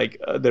second like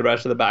the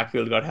rest of the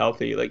backfield got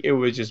healthy, like it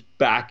was just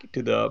back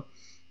to the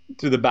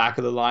back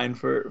of the line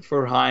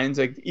for Hines.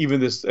 Like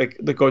even this like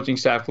the coaching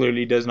staff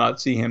clearly does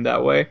not see him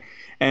that way.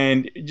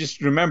 And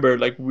just remember,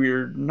 like,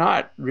 we're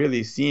not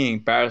really seeing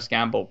Paris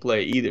Campbell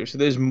play either. So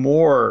there's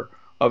more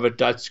of a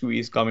touch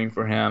squeeze coming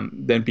for him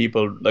than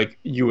people like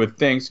you would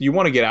think. So you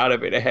want to get out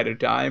of it ahead of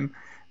time.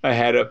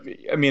 I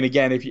mean,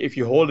 again, if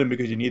you hold him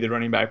because you need the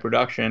running back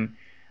production,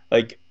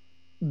 like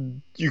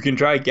you can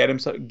try get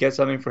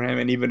something for him,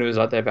 and even if it's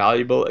not that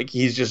valuable, like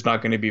he's just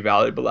not going to be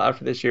valuable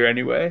after this year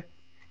anyway,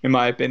 in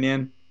my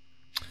opinion.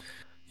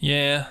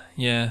 Yeah,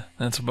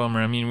 that's a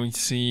bummer. I mean, we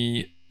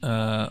see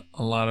a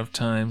lot of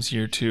times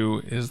year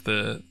 2 is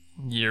the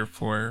year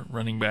for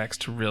running backs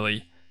to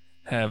really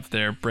have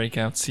their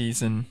breakout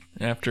season.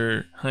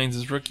 After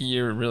Hines' rookie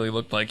year, it really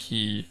looked like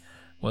he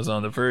was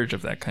on the verge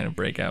of that kind of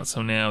breakout.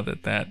 So now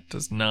that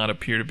does not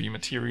appear to be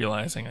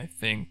materializing, I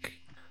think,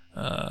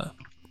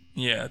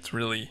 it's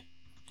really,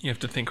 you have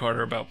to think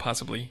harder about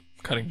possibly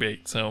cutting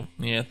bait. So,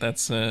 yeah,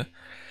 that's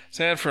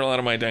sad for a lot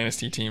of my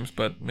dynasty teams,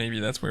 but maybe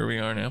that's where we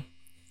are now.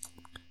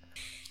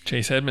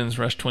 Chase Edmonds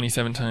rushed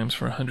 27 times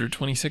for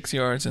 126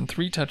 yards and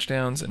 3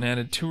 touchdowns and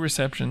added 2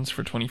 receptions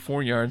for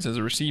 24 yards as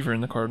a receiver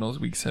in the Cardinals'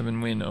 Week 7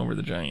 win over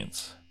the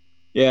Giants.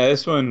 Yeah,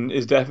 this one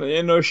is definitely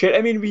no shit.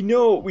 I mean, we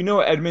know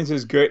Edmonds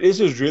is good. This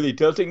is really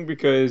tilting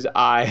because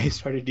I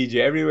started DJ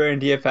everywhere in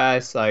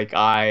DFS. Like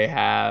I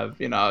have,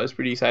 I was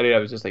pretty excited. I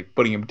was just like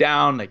putting him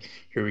down. Like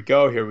here we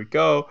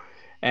go,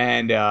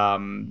 and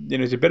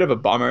it's a bit of a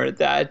bummer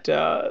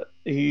that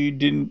he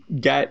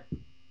didn't get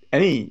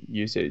any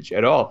usage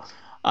at all.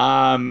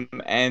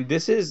 And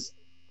this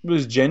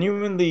was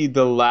genuinely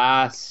the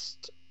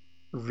last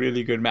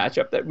really good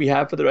matchup that we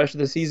have for the rest of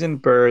the season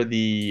per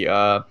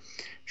the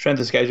Strength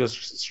of Schedule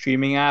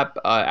streaming app.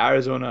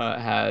 Arizona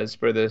has,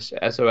 for this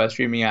SOS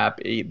streaming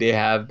app, they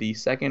have the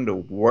second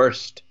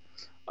worst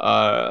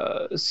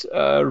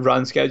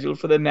run schedule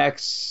for the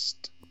rest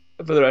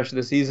of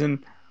the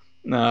season.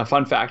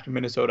 Fun fact: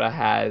 Minnesota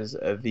has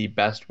the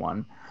best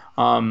one.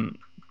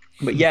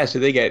 But yeah, so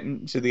they get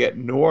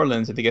New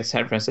Orleans, and they get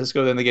San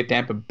Francisco, then they get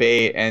Tampa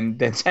Bay, and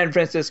then San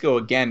Francisco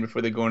again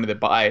before they go into the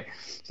bye.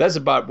 So that's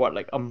about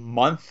like a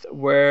month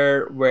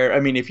where I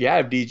mean, if you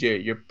have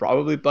DJ, you're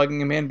probably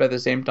plugging him in, but at the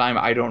same time,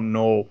 I don't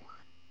know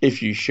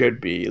if you should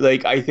be.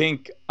 Like I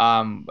think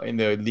in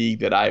the league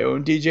that I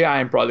own DJ,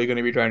 I'm probably going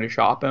to be trying to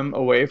shop him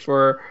away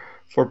for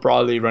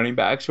probably running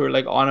backs who are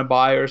like on a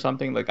bye or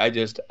something. Like I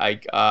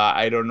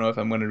don't know if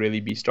I'm going to really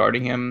be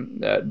starting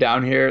him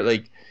down here.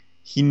 Like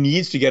he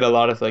needs to get a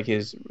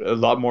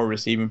lot more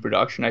receiving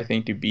production, I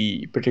think, to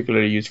be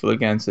particularly useful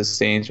against the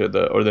Saints or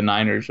the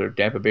Niners or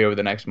Tampa Bay over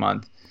the next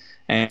month.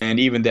 And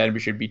even then, we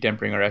should be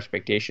tempering our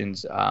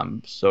expectations.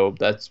 So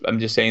I'm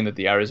just saying that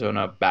the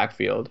Arizona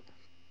backfield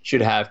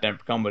should have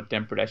come with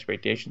tempered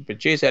expectations. But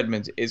Chase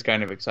Edmonds is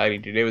kind of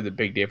exciting. Today was a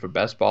big day for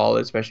best ball,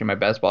 especially my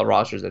best ball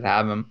rosters that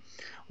have him.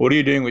 What are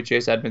you doing with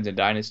Chase Edmonds in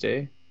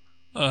Dynasty?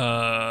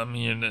 I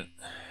mean,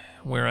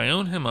 where I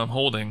own him, I'm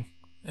holding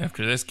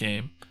after this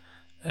game.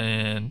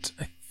 And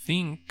I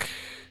think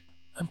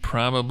I'm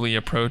probably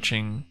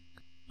approaching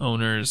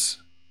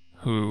owners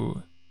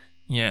who,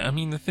 I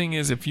mean, the thing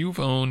is, if you've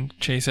owned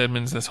Chase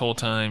Edmonds this whole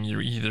time,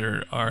 you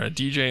either are a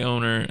DJ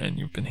owner and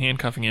you've been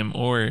handcuffing him,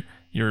 or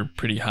you're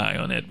pretty high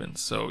on Edmonds.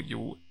 So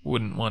you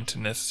wouldn't want to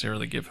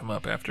necessarily give him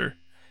up after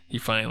he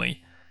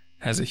finally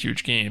has a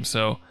huge game.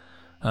 So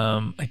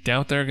I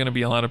doubt there are going to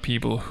be a lot of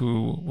people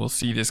who will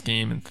see this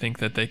game and think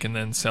that they can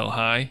then sell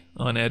high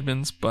on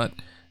Edmonds, but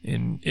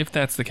if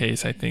that's the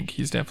case, I think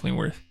he's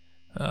definitely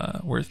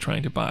worth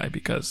trying to buy,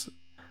 because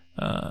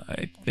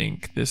I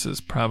think this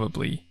is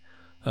probably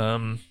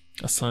a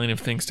sign of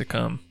things to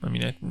come. I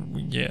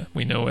mean,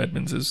 we know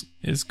Edmonds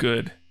is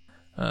good,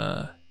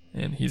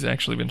 and he's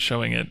actually been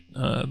showing it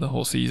the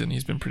whole season.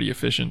 He's been pretty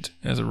efficient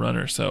as a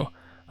runner, so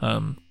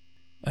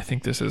I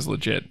think this is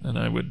legit, and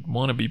I would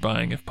want to be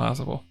buying if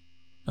possible.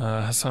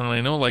 Hassan,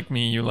 I know, like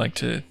me, you like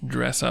to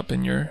dress up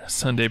in your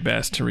Sunday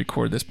best to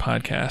record this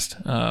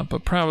podcast,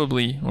 but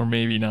probably, or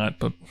maybe not,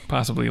 but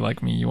possibly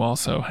like me, you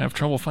also have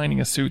trouble finding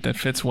a suit that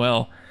fits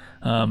well.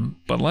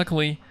 But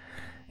luckily,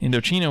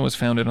 Indochino was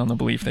founded on the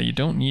belief that you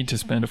don't need to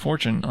spend a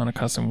fortune on a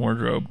custom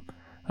wardrobe.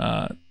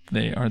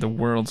 They are the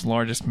world's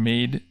largest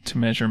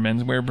made-to-measure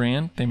menswear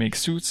brand. They make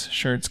suits,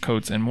 shirts,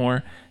 coats, and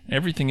more.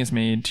 Everything is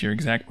made to your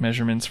exact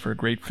measurements for a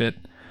great fit.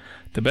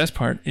 The best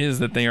part is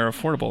that they are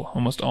affordable.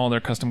 Almost all their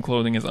custom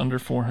clothing is under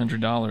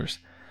 $400.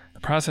 The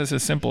process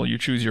is simple. You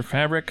choose your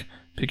fabric,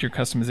 pick your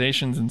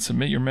customizations, and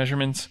submit your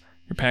measurements.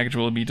 Your package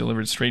will be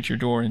delivered straight to your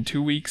door in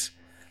 2 weeks.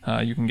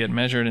 You can get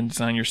measured and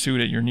design your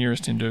suit at your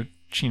nearest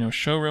Indochino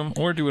showroom,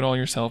 or do it all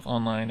yourself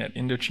online at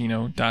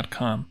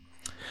Indochino.com.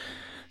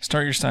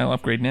 Start your style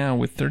upgrade now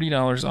with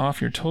 $30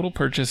 off your total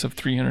purchase of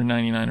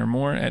 $399 or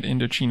more at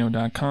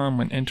Indochino.com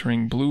when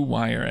entering Blue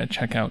Wire at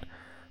checkout.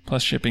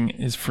 Plus shipping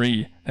is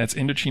free. That's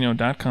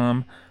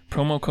Indochino.com,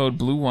 promo code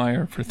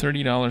BLUEWIRE for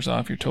 $30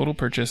 off your total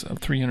purchase of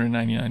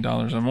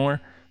 $399 or more.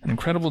 An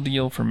incredible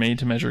deal for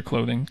made-to-measure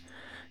clothing.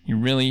 You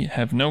really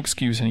have no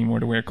excuse anymore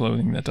to wear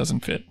clothing that doesn't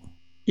fit.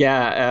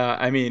 Yeah,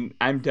 I mean,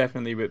 I'm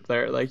definitely with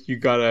Blair. Like, you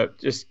gotta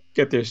just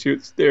get their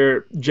suits.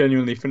 They're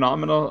genuinely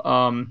phenomenal.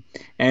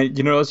 And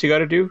you know what else you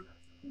gotta do?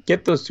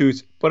 get those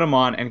suits, put them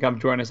on, and come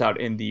join us out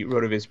in the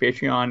RotoViz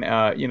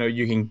Patreon.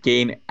 You can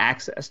gain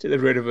access to the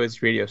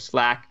RotoViz Radio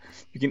Slack.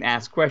 You can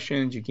ask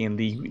questions. You can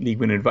league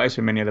win advice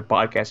from many of the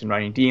podcasts and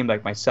writing team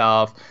like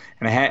myself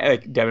and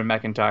like Devin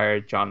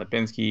McIntyre, John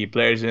Lipinski,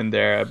 Blair's in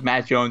there,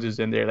 Matt Jones is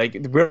in there. Like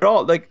we're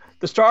all like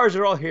the stars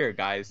are all here,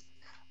 guys.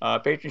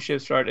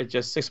 Patronships start at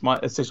just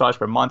 $6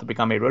 per month to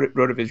become a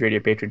RotoViz Radio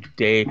patron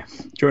today.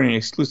 Join an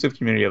exclusive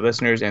community of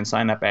listeners and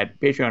sign up at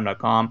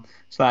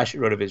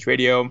patreon.com/RotoViz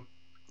Radio.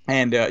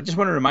 And just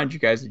want to remind you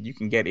guys that you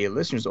can get a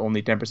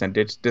listeners-only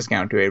 10%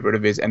 discount to a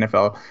RotoViz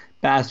NFL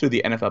pass through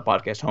the NFL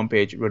podcast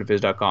homepage,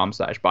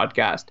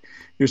 rotoviz.com/podcast.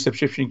 Your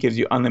subscription gives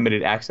you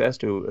unlimited access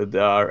to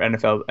our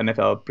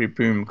NFL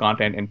premium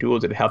content and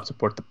tools that help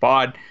support the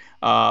pod.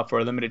 For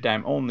a limited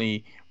time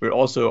only, we're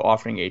also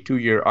offering a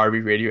 2-year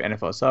RV Radio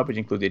NFL sub, which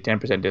includes a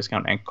 10%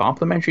 discount and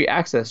complimentary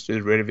access to the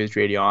RotoViz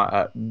Radio,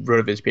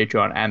 RotoViz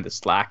Patreon, and the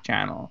Slack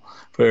channel.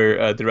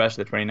 For the rest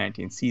of the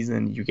 2019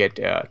 season, you get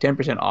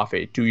 10% off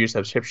a 2-year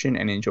subscription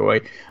and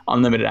enjoy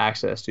unlimited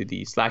access to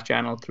the Slack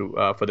channel through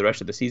for the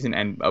rest of the season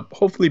and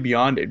hopefully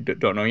beyond.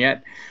 Don't know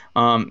yet.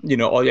 All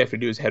you have to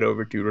do is head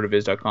over to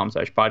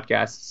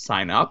rotoviz.com/podcast,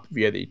 sign up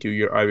via the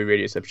 2-year RV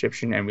Radio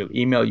subscription, and we'll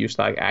email you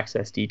Slack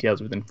access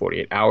details within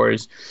 48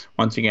 hours.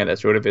 Once again,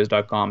 that's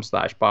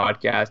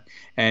rotoviz.com/podcast.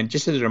 And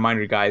just as a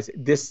reminder, guys,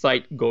 this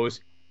site goes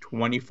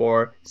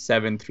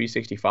 24/7,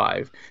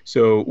 365.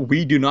 So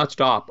we do not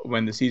stop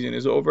when the season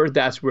is over.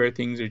 That's where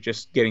things are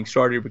just getting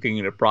started. We're getting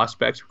into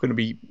prospects. We're going to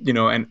be,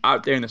 and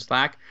out there in the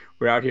Slack,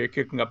 we're out here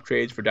kicking up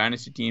trades for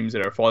dynasty teams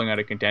that are falling out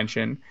of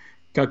contention.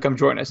 Come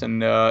join us,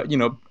 and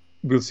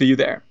we'll see you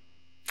there.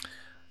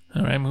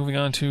 All right, moving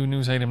on to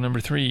news item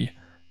number 3.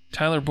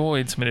 Tyler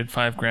Boyd submitted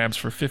 5 grabs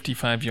for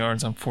 55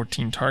 yards on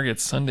 14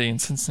 targets Sunday in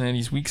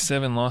Cincinnati's Week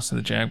 7 loss to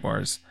the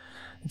Jaguars.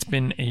 It's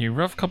been a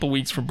rough couple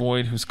weeks for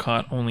Boyd, who's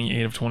caught only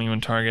 8 of 21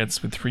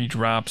 targets with 3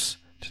 drops.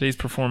 Today's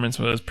performance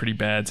was pretty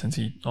bad since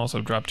he also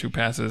dropped 2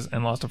 passes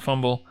and lost a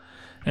fumble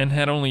and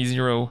had only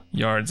 0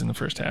 yards in the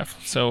first half.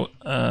 So,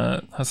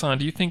 Hassan,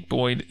 do you think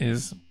Boyd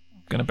is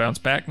going to bounce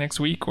back next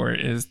week, or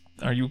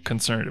are you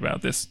concerned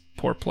about this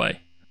poor play?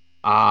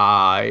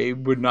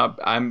 I'm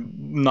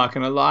not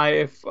gonna lie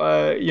if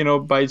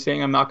by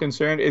saying I'm not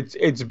concerned.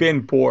 It's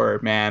been poor,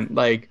 man.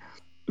 Like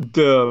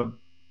the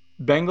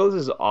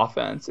Bengals'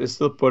 offense is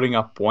still putting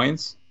up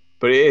points,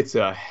 but it's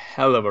a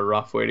hell of a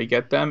rough way to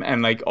get them.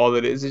 And like all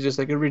it is just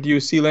like a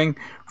reduced ceiling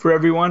for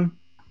everyone.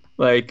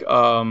 Like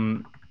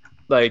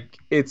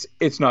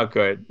it's not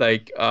good.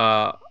 Like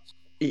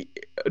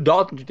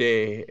Dalton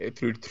today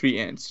threw 3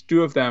 ints.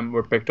 2 of them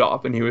were picked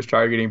off, and he was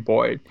targeting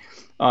Boyd.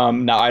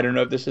 Now, I don't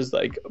know if this is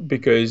like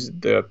because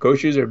the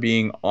coaches are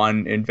being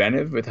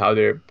uninventive with how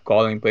they're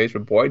calling plays for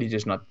Boyd. He's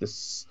just not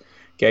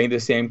getting the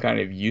same kind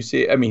of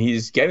usage. I mean,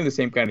 he's getting the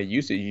same kind of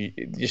usage.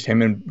 Just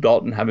him and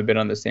Dalton haven't been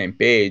on the same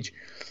page.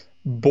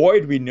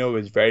 Boyd, we know,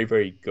 is very,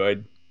 very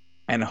good,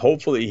 and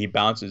hopefully he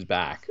bounces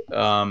back.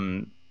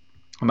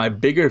 My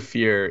bigger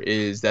fear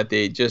is that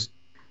they just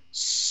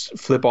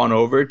flip on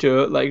over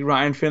to like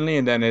Ryan Finley,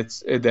 and then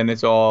it's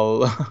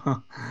all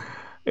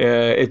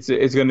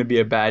it's going to be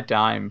a bad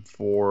time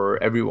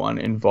for everyone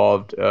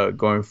involved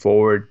going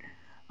forward.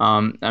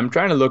 I'm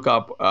trying to look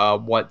up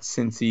what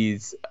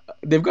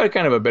they've got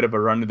kind of a bit of a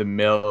run of the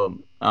mill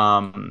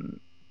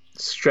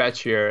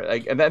stretch here,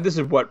 like, and this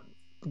is what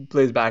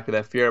plays back to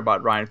that fear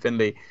about Ryan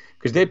Finley,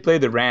 because they play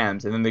the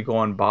Rams and then they go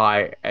on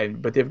bye,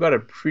 but they've got a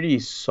pretty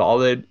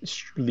solid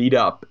lead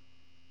up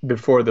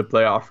before the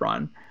playoff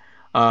run.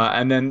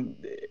 And then,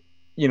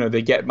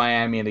 they get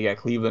Miami and they get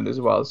Cleveland as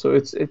well. So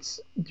it's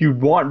you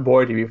want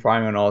Boyd to be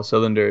firing on all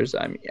cylinders.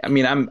 I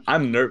mean,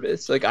 I'm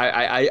nervous. Like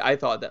I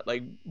thought that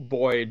like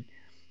Boyd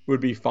would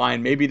be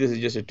fine. Maybe this is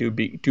just a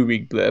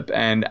 2-week blip,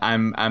 and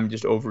I'm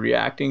just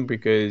overreacting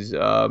because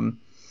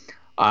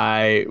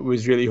I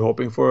was really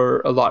hoping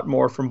for a lot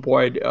more from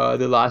Boyd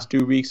the last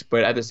 2 weeks.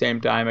 But at the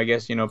same time, I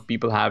guess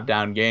people have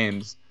down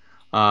games.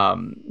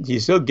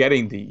 He's still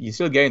getting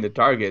the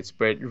targets,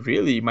 but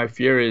really my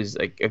fear is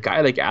like a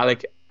guy like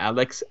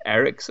Alex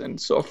Erickson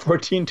saw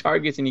 14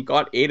 targets and he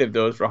got 8 of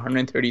those for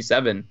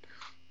 137.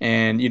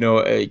 And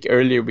like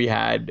earlier we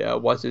had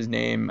what's his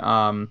name,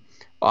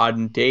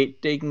 Auden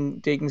Tate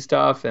taking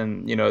stuff,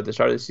 and at the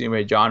start of the season we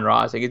had John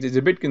Ross. Like it's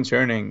a bit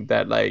concerning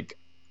that like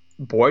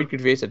Boyd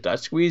could face a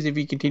touch squeeze if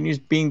he continues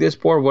being this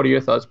poor. What are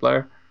your thoughts,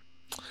 Blair?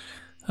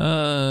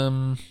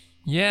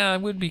 Yeah, I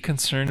would be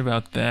concerned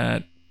about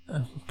that.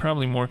 I'm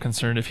probably more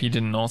concerned if he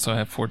didn't also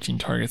have 14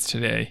 targets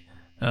today.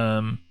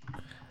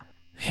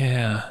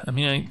 Yeah, I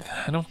mean,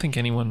 I don't think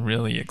anyone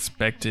really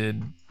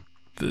expected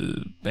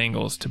the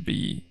Bengals to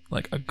be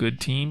like a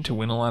good team to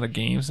win a lot of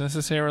games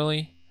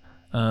necessarily.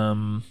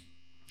 But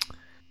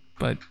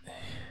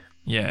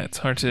yeah, it's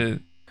hard to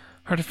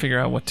figure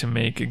out what to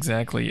make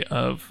exactly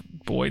of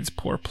Boyd's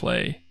poor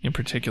play in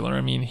particular.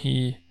 I mean,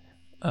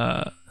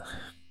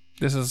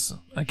 this is,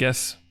 I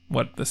guess,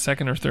 the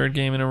second or third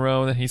game in a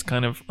row that he's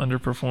kind of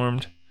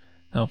underperformed?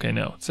 Okay,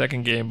 no,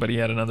 second game, but he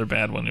had another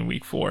bad one in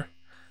week 4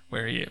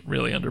 where he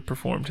really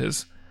underperformed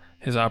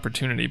his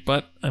opportunity.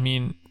 But, I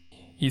mean,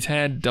 he's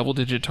had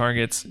double-digit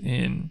targets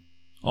in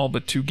all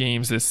but 2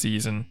 games this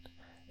season,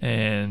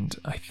 and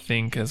I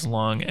think as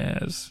long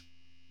as,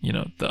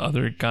 the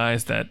other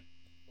guys that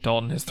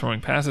Dalton is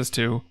throwing passes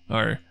to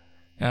are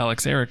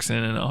Alex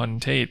Erickson and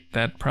Auden Tate,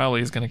 that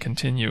probably is going to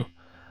continue.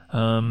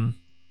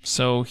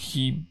 So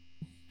he,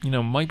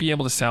 might be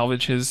able to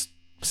salvage his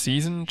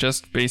season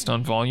just based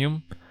on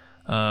volume.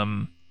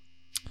 I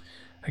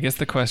guess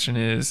the question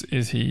is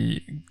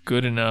he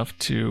good enough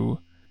to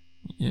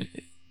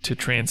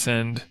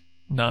transcend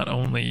not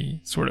only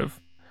sort of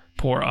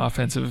poor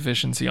offensive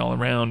efficiency all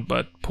around,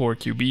 but poor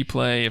QB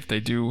play if they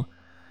do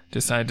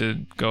decide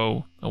to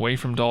go away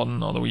from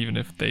Dalton, although even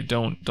if they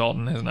don't,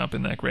 Dalton has not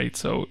been that great,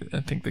 so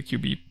I think the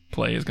QB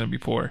play is going to be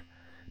poor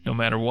no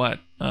matter what.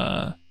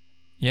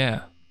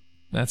 Yeah,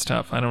 that's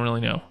tough. I don't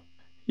really know.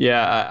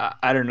 Yeah,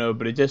 I don't know,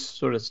 but it's just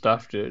sort of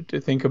stuff to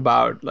think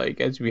about,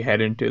 like, as we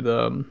head into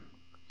the,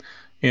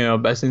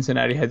 as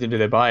Cincinnati heads into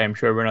the bye. I'm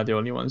sure we're not the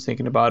only ones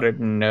thinking about it,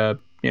 and,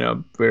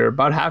 we're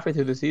about halfway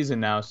through the season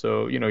now,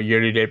 so,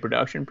 year-to-date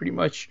production pretty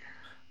much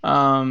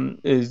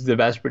is the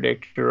best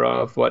predictor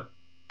of what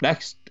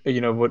next,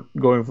 what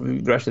going for the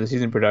rest of the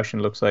season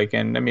production looks like.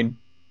 And, I mean,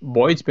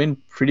 Boyd's been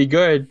pretty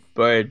good,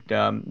 but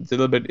it's a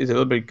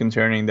little bit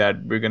concerning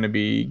that we're going to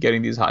be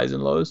getting these highs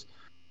and lows.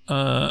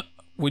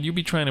 Would you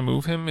be trying to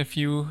move him if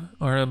you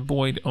are a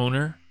Boyd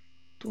owner?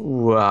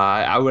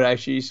 I would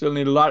actually still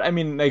need a lot. I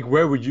mean, like,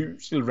 where would you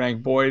still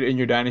rank Boyd in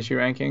your dynasty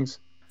rankings?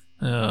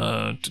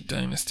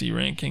 Dynasty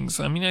rankings.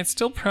 I mean, I'd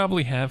still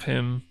probably have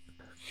him.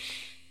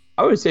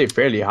 I would say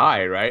fairly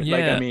high, right? Yeah.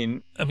 Like,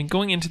 I mean,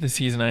 going into the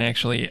season, I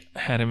actually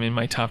had him in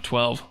my top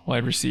 12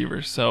 wide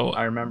receivers. So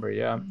I remember,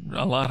 yeah,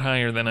 a lot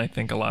higher than I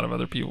think a lot of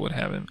other people would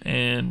have him,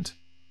 and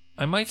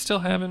I might still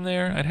have him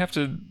there. I'd have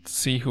to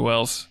see who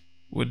else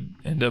would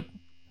end up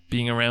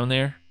being around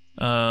there.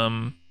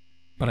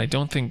 But I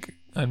don't think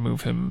I'd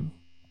move him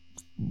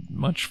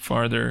much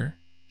farther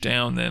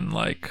down than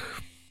like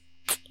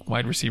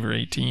wide receiver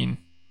 18.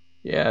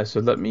 Yeah, so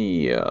let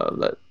me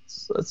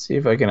let's see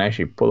if I can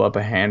actually pull up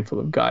a handful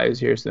of guys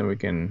here, so then we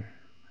can.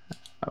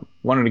 I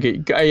wanted to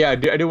get I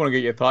do want to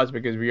get your thoughts,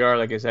 because we are,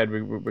 like I said,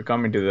 we're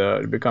coming to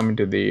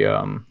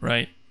the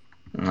right.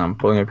 I'm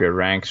pulling up your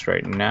ranks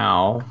right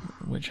now,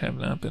 which have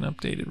not been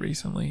updated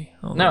recently.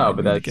 No,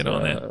 but that's get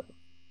on it.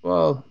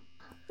 Well,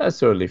 that's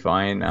totally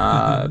fine.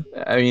 I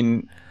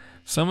mean,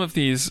 some of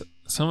the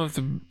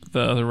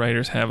other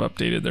writers have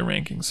updated their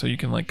rankings, so you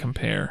can like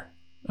compare.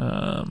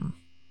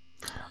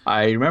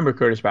 I remember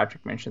Curtis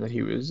Patrick mentioned that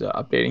he was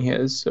updating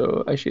his,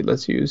 so actually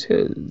let's use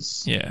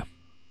his. Yeah.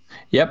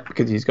 Yep,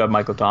 because he's got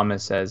Michael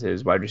Thomas as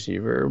his wide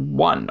receiver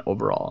 1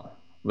 overall,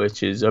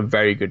 which is a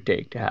very good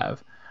take to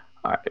have.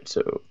 All right,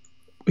 so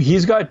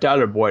he's got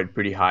Tyler Boyd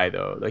pretty high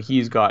though. Like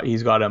he's got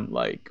him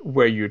like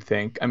where you'd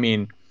think. I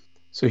mean,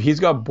 so he's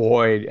got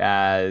Boyd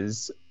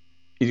as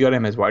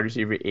him as wide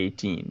receiver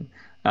 18.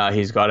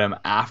 He's got him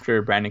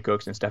after Brandon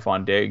Cooks and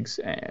Stephon Diggs,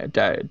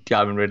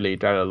 Calvin Ridley,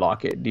 Tyler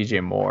Lockett,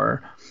 DJ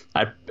Moore,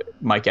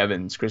 Mike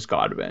Evans, Chris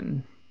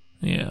Godwin,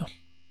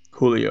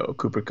 Julio,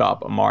 Cooper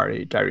Kupp,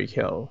 Amari, Tyreek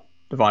Hill,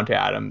 Devontae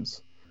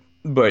Adams.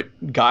 But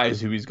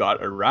guys who he's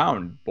got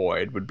around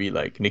Boyd would be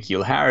like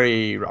N'Keal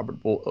Harry,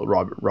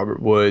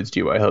 Robert Woods,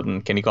 T.Y.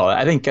 Hilton, Kenny Golladay.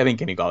 I think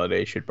Kenny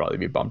Golladay should probably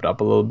be bumped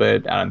up a little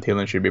bit. Adam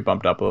Thielen should be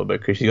bumped up a little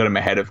bit because he's got him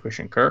ahead of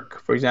Christian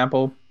Kirk, for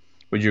example.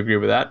 Would you agree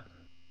with that?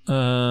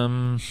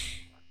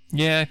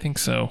 Yeah, I think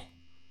so.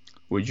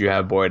 Would you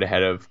have Boyd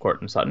ahead of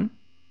Courtland Sutton?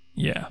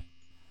 Yeah.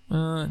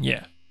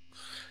 Yeah.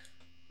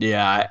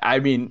 Yeah, I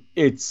mean,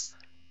 it's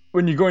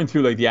when you're going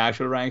through like the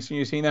actual ranks and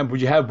you're seeing them,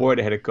 would you have Boyd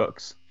ahead of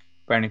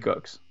Brandon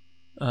Cooks?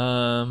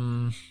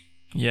 Yeah.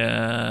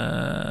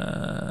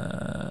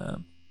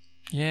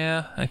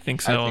 Yeah, I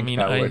think so. I mean,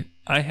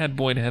 I had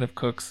Boyd ahead of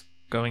Cooks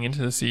going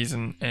into the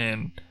season,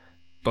 and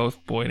both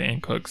Boyd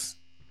and Cooks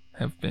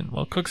have been,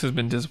 well, Cooks has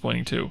been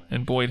disappointing too,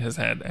 and Boyd has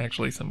had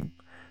actually some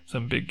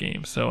big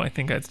games. So I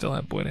think I'd still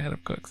have Boyd ahead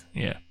of Cooks.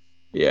 Yeah.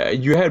 Yeah,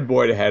 you had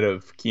Boyd ahead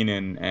of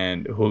Keenan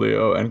and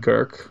Julio and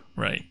Kirk.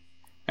 Right.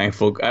 And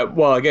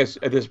well, I guess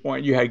at this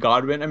point you had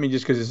Godwin. I mean,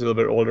 just because it's a little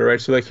bit older,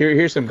 right? So like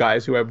here's some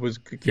guys who I was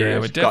curious. Yeah, I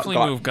would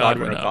definitely move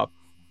Godwin up.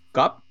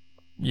 Kupp?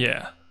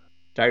 Yeah.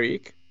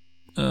 Tyreek?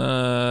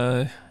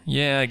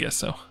 Yeah, I guess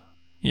so.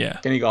 Yeah.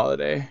 Kenny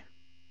Golladay?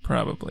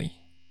 Probably.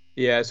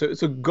 Yeah, so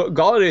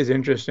Golladay is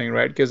interesting,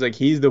 right? Because like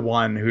he's the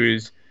one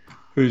whose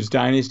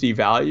dynasty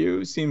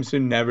value seems to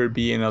never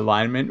be in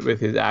alignment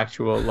with his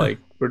actual like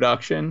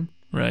production.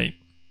 Right.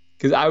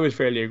 Because I was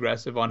fairly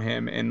aggressive on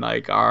him in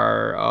like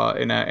our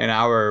in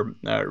our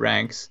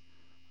ranks.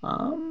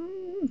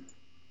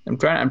 I'm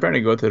trying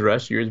to go through the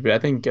rest of yours, but I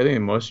think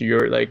most of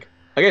your like,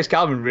 I guess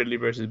Calvin Ridley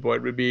versus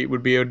Boyd would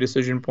be a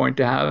decision point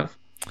to have.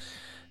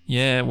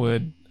 Yeah, it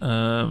would.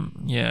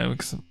 Yeah, I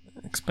was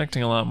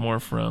expecting a lot more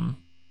from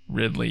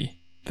Ridley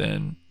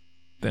than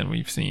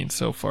we've seen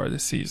so far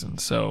this season.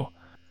 So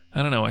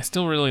I don't know. I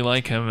still really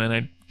like him, and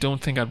I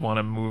don't think I'd want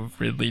to move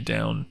Ridley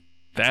down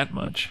that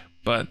much.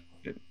 But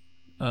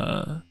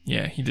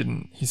yeah,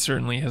 he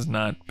certainly has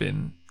not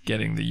been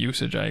getting the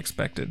usage I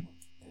expected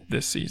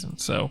this season.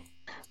 So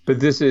But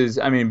this is,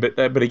 I mean,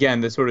 but again,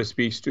 this sort of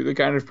speaks to the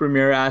kind of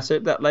premier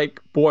asset that like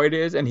Boyd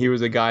is, and he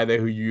was a guy that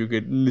who you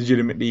could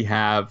legitimately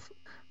have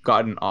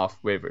gotten off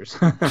waivers.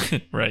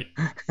 Right.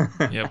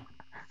 Yep.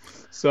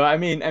 So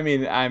I'm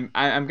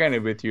kind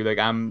of with you. Like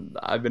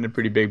I've been a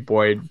pretty big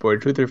Boyd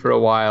truther for a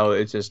while.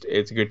 It's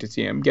good to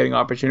see him getting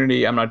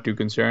opportunity. I'm not too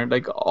concerned.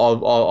 Like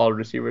all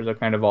receivers are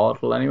kind of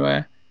volatile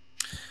anyway.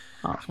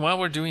 While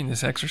we're doing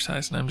this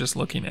exercise, and I'm just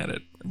looking at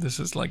it, this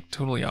is like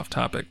totally off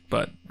topic,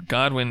 but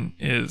Godwin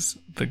is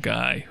the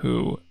guy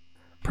who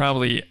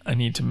probably I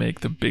need to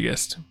make the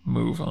biggest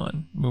move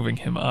on moving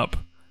him up.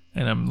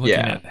 And I'm looking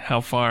at how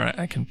far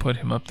I can put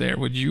him up there.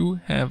 Would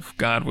you have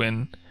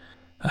Godwin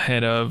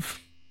ahead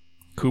of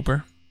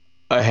Cooper?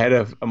 Ahead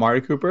of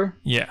Amari Cooper?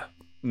 Yeah.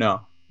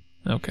 No.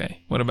 Okay.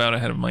 What about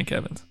ahead of Mike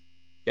Evans?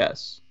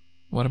 Yes.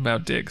 What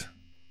about Diggs?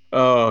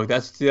 Oh,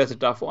 that's a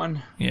tough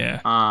one. Yeah.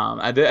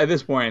 At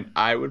this point,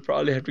 I would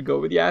probably have to go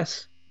with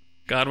yes.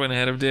 Godwin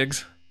ahead of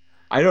Diggs?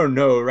 I don't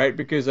know, right?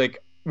 Because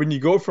like when you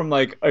go from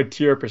like a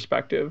tier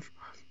perspective,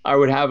 I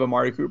would have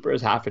Amari Cooper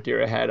as half a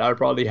tier ahead. I would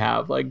probably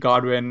have like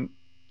Godwin,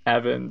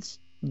 Evans,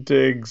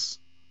 Diggs,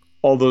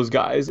 all those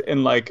guys,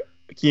 and like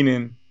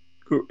Keenan,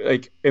 who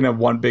like in a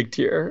one big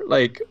tier.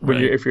 Like when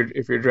Right.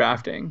 if you're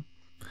drafting,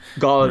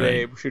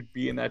 Galladay Right. should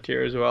be in that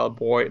tier as well.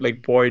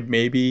 Boyd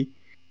maybe.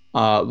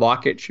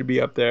 Lockett should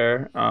be up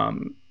there.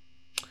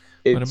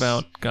 What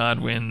about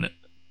Godwin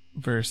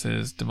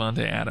versus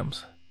Devontae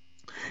Adams?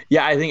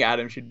 Yeah, I think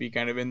Adams should be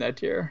kind of in that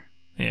tier.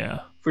 Yeah.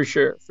 For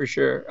sure, for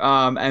sure.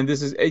 And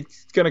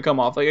it's gonna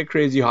come off like a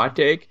crazy hot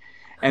take,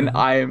 and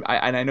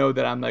I know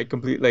that I'm like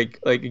complete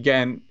like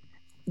again,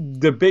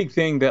 the big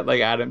thing that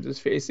like Adams is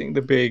facing,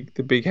 the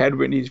big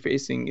headwind he's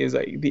facing is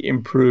like the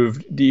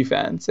improved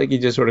defense. Like he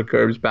just sort of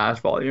curbs pass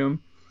volume.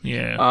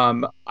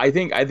 Yeah. I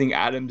think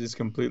Adams is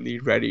completely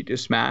ready to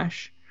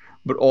smash,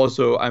 but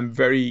also I'm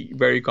very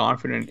very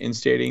confident in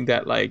stating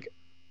that like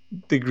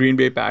the Green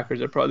Bay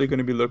Packers are probably going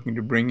to be looking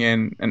to bring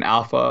in an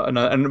alpha,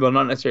 well,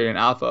 not necessarily an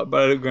alpha,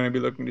 but are going to be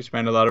looking to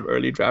spend a lot of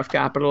early draft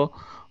capital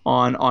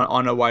on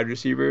a wide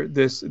receiver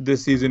this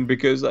season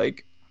because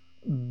like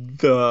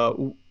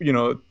the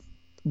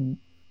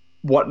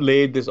what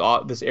laid this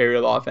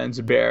aerial offense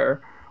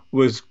bare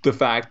was the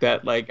fact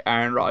that like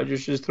Aaron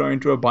Rodgers just throwing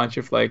to a bunch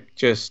of like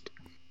just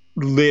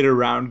later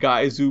round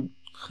guys who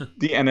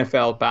the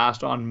NFL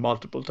passed on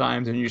multiple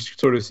times, and you're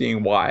sort of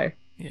seeing why.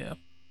 Yeah.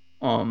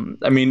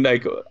 I mean,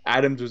 like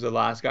Adams was the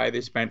last guy they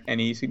spent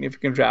any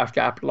significant draft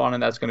capital on,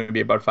 and that's going to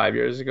be about 5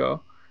 years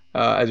ago,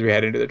 as we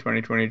head into the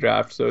 2020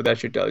 draft. So that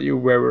should tell you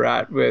where we're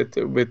at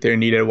with their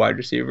needed wide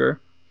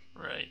receiver.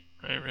 Right.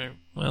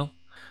 Well,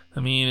 I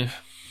mean,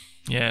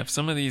 if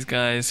some of these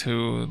guys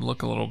who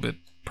look a little bit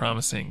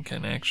promising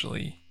can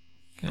actually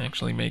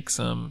make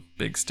some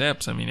big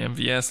steps. I mean,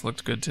 MVS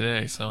looked good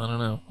today, so I don't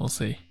know. We'll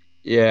see.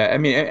 Yeah, I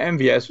mean,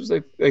 MVS was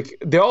like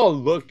they all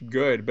looked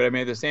good, but I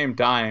mean at the same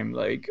time,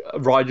 like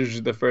Rodgers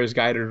was the first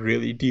guy to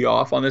really tee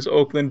off on this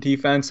Oakland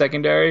defense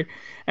secondary,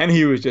 and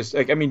he was just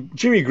like, I mean,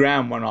 Jimmy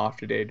Graham went off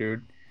today,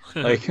 dude.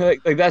 Like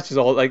that's just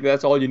all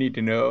that's all you need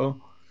to know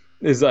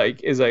is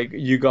like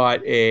you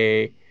got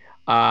a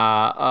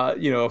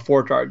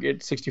 4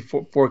 target,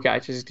 64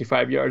 catches,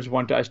 65 yards,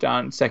 1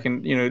 touchdown,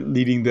 second,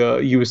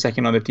 he was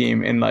second on the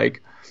team in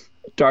like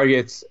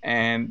targets,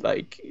 and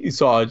like you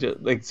saw just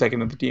like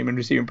second of the team in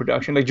receiving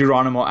production. Like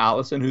Geronimo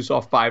Allison, who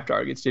saw 5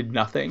 targets, did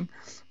nothing.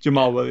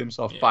 Jamal Williams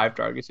saw 5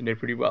 targets and did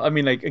pretty well. I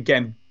mean, like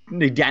again,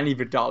 Danny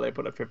Vitale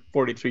put up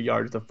 43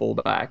 yards, the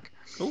fullback.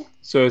 Ooh.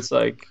 So it's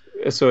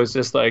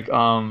just like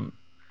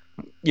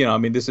I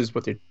mean, this is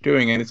what they're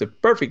doing, and it's a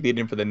perfect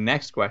lead-in for the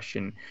next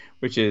question,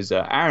 which is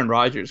Aaron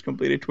Rodgers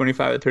completed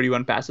 25 of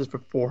 31 passes for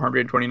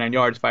 429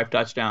 yards, 5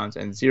 touchdowns,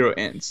 and 0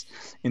 ints.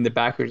 In the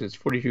Packers, it's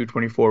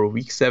 42-24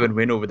 Week 7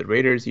 win over the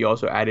Raiders. He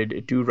also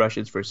added 2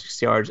 rushes for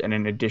 6 yards and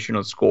an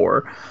additional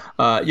score.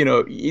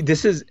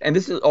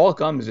 This all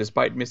comes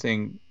despite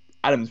missing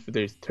Adams for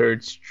their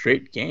 3rd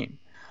straight game.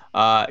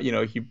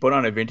 He put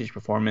on a vintage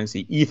performance.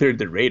 He ethered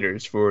the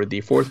Raiders for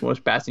the 4th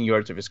most passing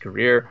yards of his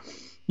career.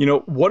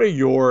 What are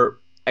your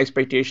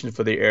expectations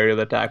for the aerial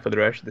attack for the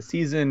rest of the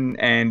season,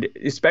 and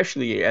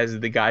especially as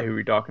the guy who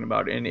we're talking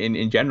about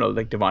in general,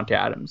 like Devontae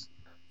Adams?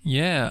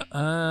 Yeah,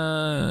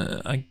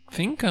 I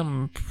think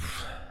I'm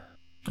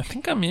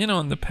in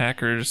on the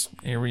Packers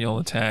aerial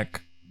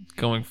attack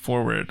going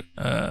forward.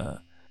 I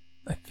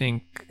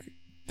think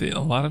a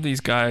lot of these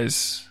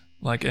guys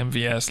like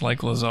MVS,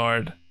 like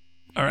Lazard,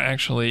 are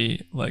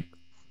actually like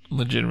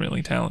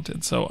legitimately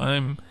talented. So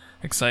I'm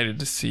excited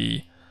to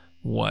see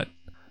what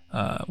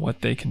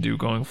they can do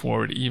going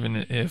forward,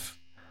 even if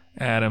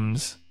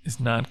Adams is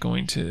not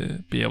going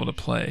to be able to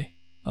play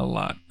a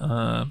lot.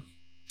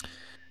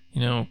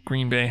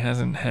 Green Bay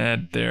hasn't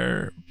had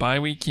their bye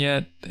week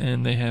yet,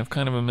 and they have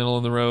kind of a middle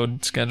of the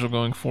road schedule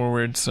going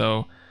forward,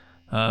 so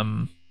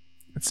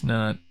it's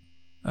not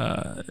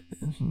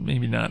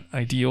maybe not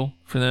ideal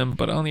for them.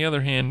 But on the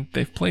other hand,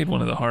 they've played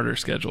one of the harder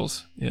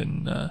schedules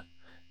in the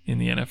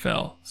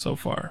NFL so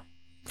far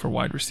for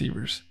wide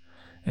receivers,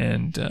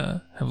 and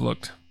have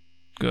looked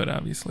good,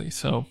 obviously.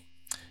 So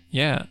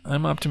Yeah,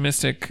 I'm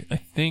optimistic. I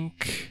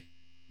think,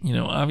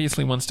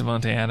 obviously once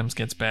Davante Adams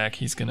gets back,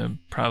 he's going to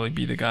probably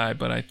be the guy,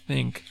 but I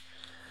think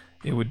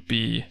it would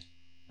be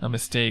a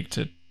mistake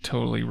to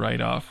totally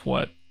write off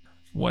what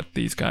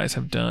these guys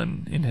have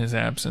done in his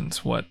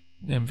absence, what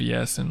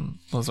MVS and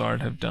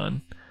Lazard have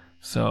done.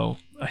 So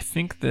I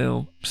think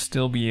they'll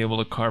still be able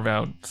to carve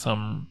out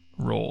some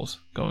roles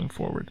going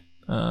forward.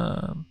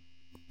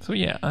 So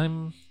yeah,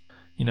 in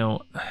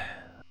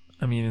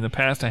the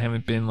past I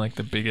haven't been like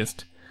the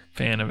biggest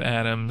fan of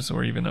Adams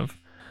or even of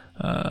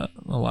a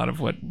lot of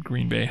what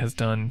Green Bay has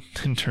done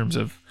in terms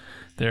of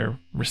their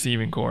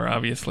receiving core,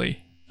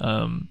 obviously.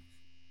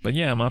 But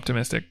yeah, I'm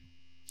optimistic.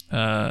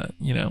 I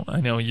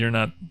know you're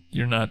not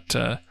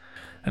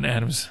an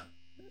Adams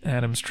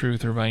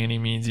truther by any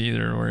means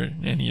either, or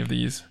any of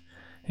these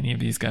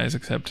guys,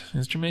 except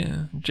is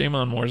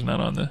Jamon Moore's not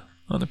on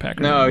the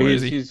Packers. No,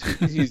 anymore,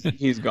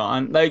 he's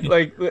gone. Like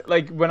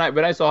when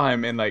I saw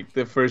him in like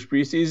the first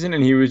preseason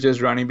and he was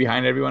just running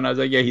behind everyone, I was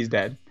like, yeah, he's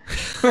dead.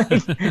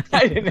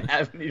 I didn't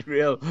have any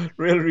real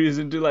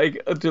reason to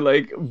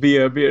be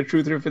a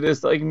truther for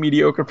this like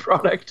mediocre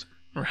product.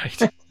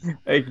 Right.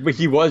 But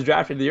he was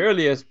drafted the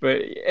earliest,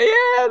 but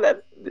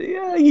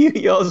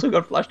he also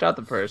got flushed out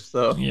the first.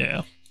 So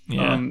yeah.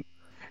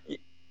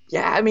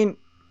 I mean,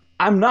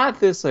 I'm not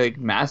this like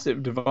massive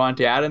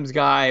Davante Adams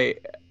guy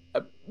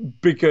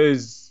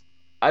because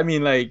I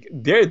mean like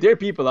there are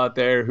people out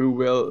there who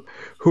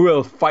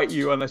will fight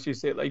you unless you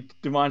say like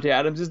Davante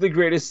Adams is the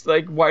greatest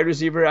like wide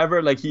receiver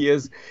ever. Like he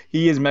is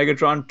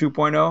Megatron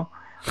 2.0.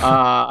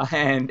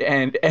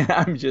 And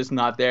I'm just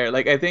not there.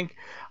 Like I think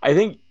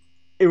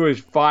it was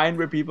fine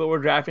where people were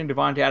drafting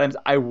Davante Adams.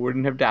 I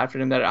wouldn't have drafted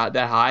him that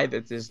high.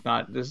 That's just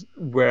not just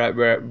where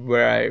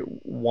I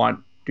want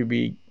to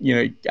be,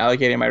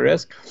 allocating my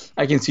risk.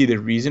 I can see the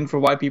reason for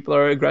why people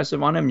are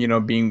aggressive on him,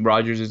 being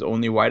Rodgers'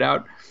 only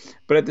wideout.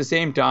 But at the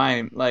same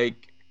time,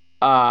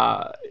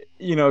 outside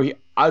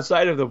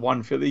of the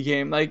one Philly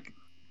game, like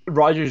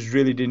Rodgers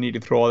really didn't need to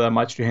throw all that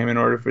much to him in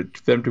order for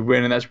them to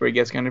win, and that's where it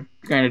gets kind of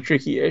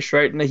tricky-ish,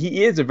 right? And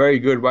he is a very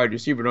good wide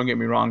receiver. Don't get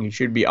me wrong; he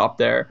should be up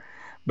there.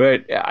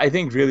 But I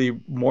think really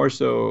more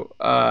so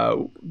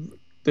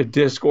the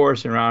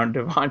discourse around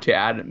Davante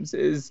Adams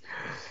is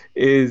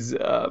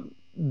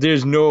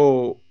there's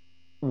no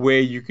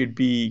way you could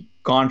be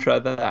contra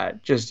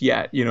that just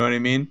yet. You know what I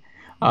mean?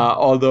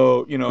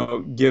 Although,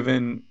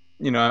 given,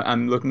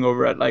 I'm looking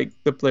over at like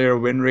the player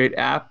win rate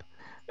app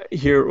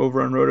here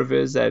over on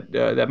RotoViz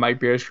that Mike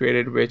Beers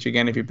created, which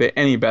again, if you play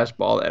any best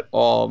ball at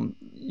all,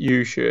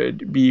 you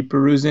should be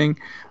perusing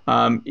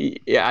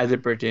as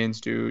it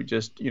pertains to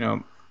just,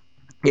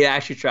 it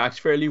actually tracks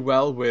fairly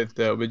well with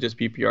just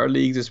PPR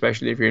leagues,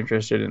 especially if you're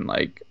interested in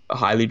like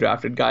highly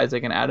drafted guys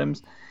like an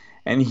Adams.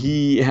 And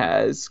he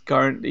has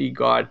currently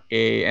got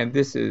and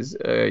this is,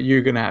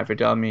 you're going to have to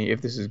tell me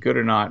if this is good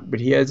or not, but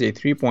he has a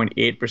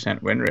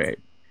 3.8% win rate.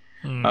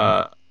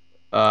 So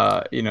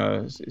he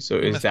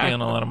is that be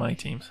on a lot of my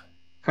teams?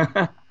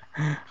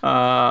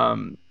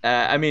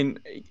 I mean,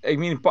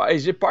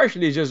 it's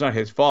partially just not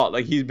his fault.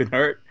 Like he's been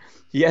hurt.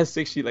 He has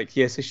 63 like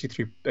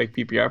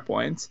PPR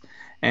points,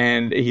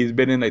 and he's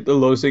been in like the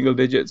low single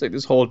digits like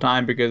this whole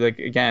time because like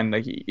again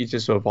like he's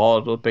just so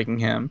volatile picking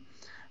him,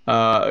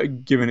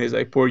 given his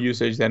like poor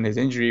usage and his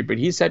injury. But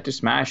he's set to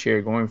smash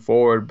here going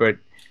forward. But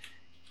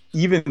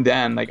even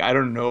then, like I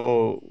don't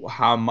know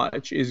how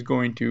much he's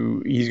going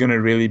to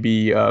really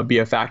be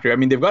a factor. I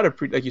mean, they've got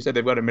like you said,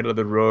 they've got a middle of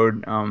the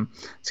road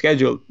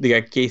schedule. They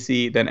got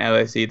KC, then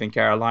LSC, then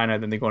Carolina,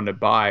 then they go into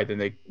bye, then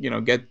they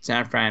get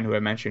San Fran, who I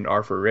mentioned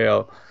are for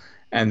real.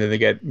 And then they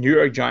get New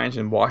York Giants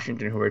and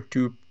Washington, who are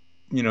two,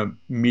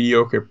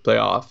 mediocre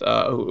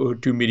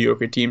two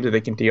mediocre teams that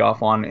they can tee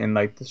off on in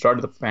like the start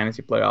of the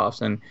fantasy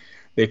playoffs, and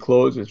they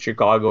close with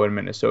Chicago and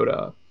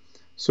Minnesota.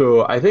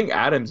 So I think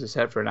Adams is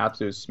set for an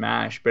absolute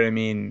smash. But I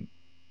mean,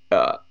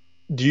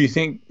 do you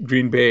think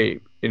Green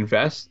Bay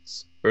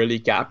invests early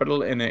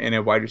capital in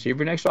a wide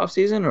receiver next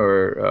offseason,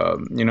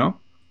 or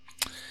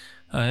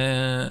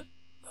I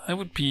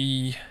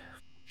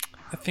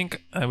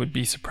think I would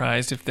be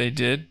surprised if they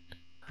did.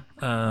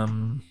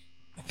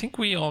 I think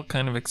we all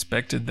kind of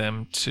expected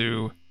them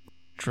to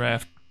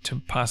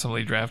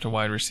possibly draft a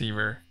wide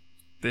receiver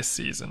this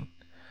season.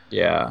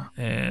 Yeah.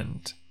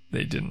 And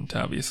they didn't,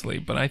 obviously.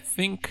 But I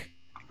think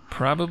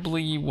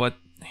probably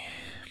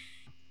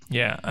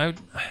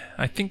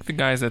I think the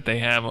guys that they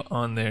have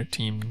on their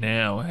team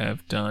now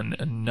have done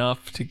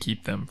enough to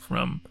keep them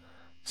from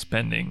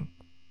spending,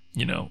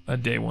 a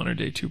day one or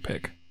day two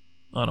pick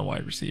on a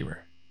wide receiver.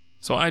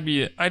 So I'd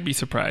be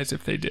surprised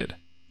if they did,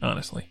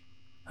 honestly.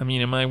 I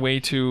mean, am I way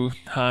too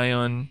high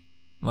on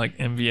like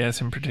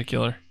MVS in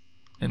particular,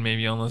 and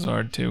maybe on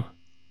Lazard too?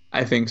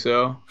 I think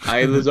so.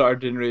 Lazard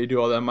didn't really do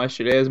all that much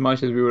today, as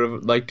much as we would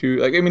have liked to.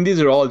 Like, I mean,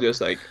 these are all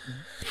just like.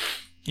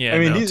 Yeah,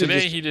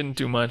 today he didn't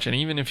do much, and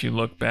even if you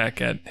look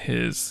back at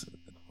his,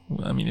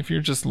 if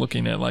you're just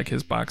looking at like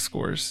his box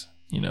scores,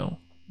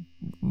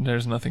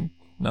 there's nothing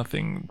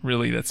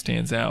really that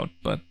stands out.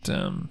 But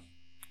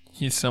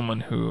he's someone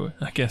who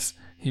I guess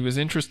he was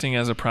interesting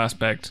as a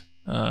prospect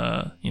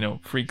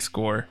freak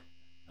score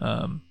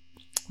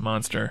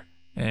monster,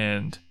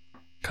 and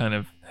kind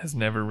of has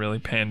never really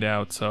panned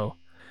out. So,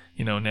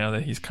 now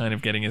that he's kind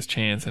of getting his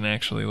chance and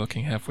actually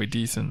looking halfway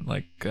decent,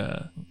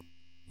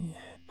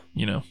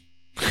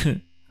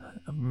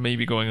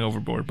 maybe going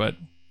overboard, but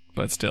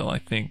still, I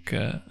think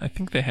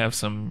they have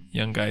some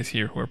young guys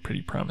here who are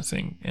pretty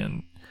promising,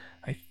 and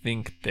I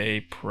think they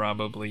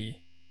probably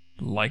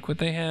like what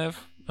they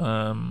have,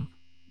 or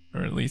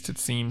at least it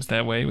seems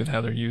that way with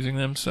how they're using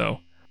them.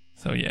 So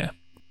yeah.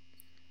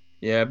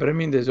 Yeah, but I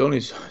mean, there's only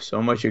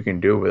so much you can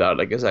do without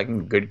like a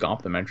second good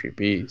complementary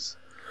piece.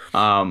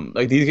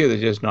 These guys are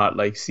just not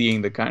like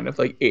seeing the kind of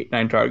like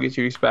 8-9 targets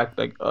you expect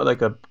like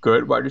a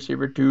good wide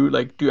receiver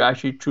to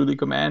actually truly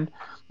command.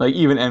 Like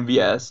even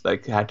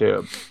MVS had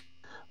to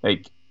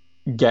he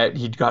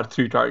got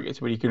 3 targets,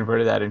 but he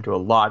converted that into a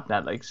lot.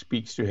 That like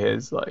speaks to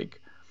his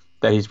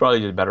that he's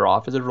probably just better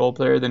off as a role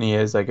player than he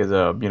is as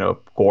a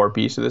core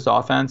piece of this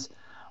offense.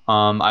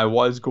 I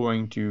was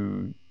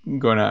gonna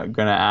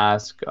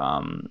ask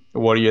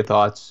what are your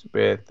thoughts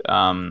with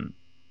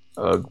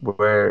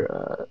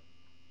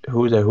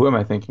who am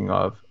I thinking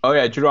of? Oh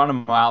yeah,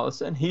 Geronimo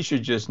Allison. He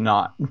should just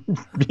not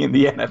be in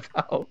the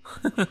NFL.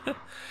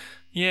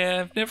 Yeah,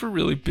 I've never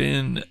really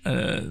been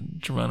a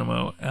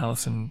Geronimo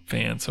Allison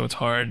fan, so it's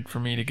hard for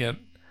me to get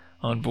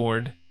on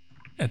board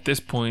at this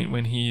point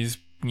when he's,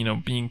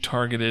 being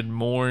targeted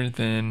more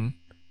than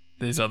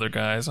these other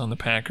guys on the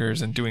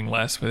Packers and doing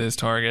less with his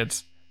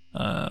targets.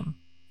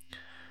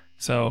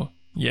 So,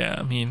 yeah,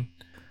 I mean,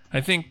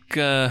 I think,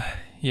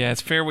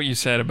 it's fair what you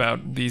said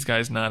about these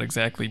guys not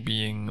exactly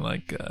being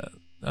like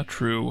a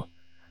true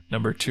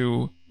number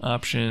 2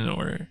 option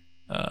or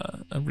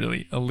a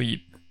really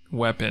elite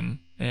weapon.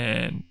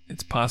 And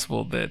it's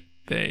possible that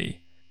they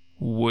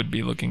would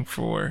be looking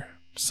for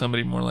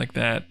somebody more like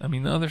that. I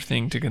mean, the other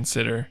thing to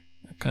consider,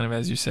 kind of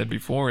as you said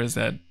before, is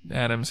that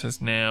Adams has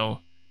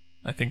now,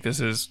 I think this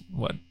is,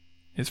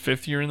 his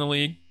 5th year in the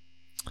league?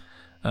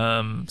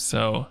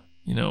 So,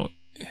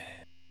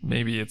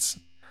 maybe it's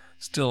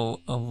still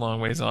a long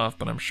ways off,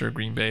 but I'm sure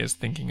Green Bay is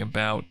thinking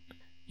about,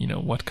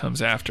 what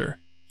comes after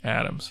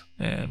Adams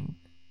and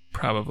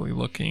probably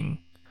looking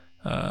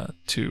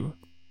to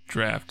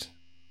draft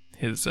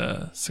his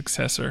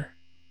successor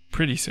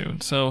pretty soon.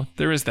 So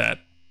there is that.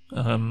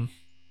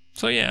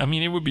 So yeah, I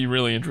mean, it would be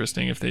really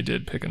interesting if they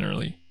did pick an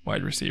early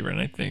wide receiver, and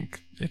I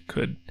think it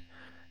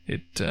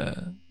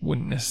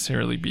wouldn't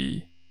necessarily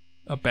be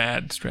a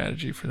bad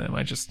strategy for them.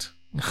 I just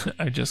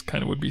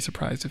kind of would be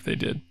surprised if they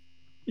did.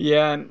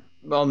 Yeah, and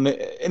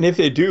if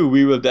they do,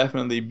 we will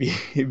definitely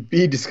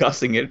be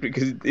discussing it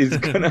because it's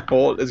gonna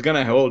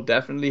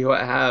definitely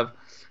have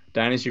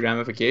dynasty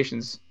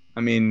ramifications. I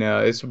mean,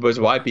 it was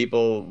why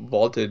people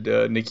vaulted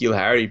N'Keal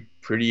Harry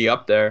pretty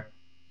up there.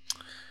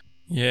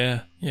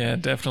 Yeah,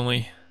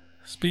 definitely.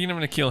 Speaking of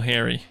N'Keal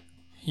Harry,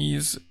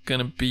 he's going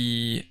to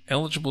be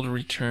eligible to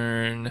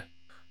return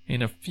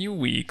in a few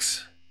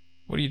weeks.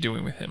 What are you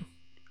doing with him?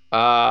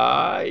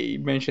 I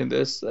mentioned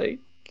this a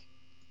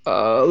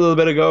little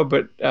bit ago,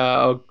 but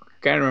I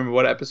can't remember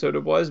what episode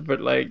it was. But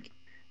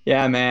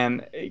yeah,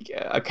 man,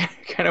 I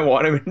kind of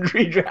want him in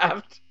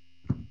redraft.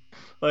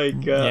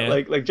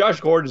 Like Josh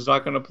Gordon's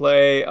not going to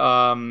play.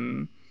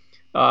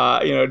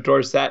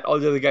 Dorsett, all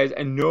the other guys.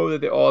 I know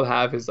that they all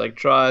have his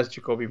trust.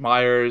 Jacoby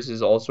Myers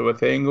is also a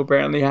thing who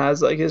apparently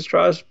has his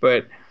trust.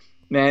 But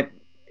man,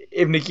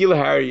 if N'Keal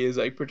Harry is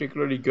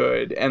particularly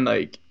good and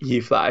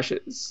he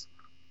flashes,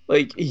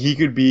 he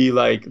could be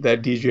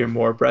that DJ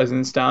Moore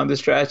presence down the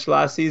stretch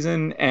last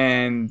season,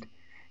 and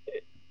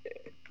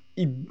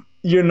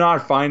you're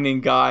not finding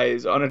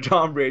guys on a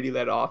Tom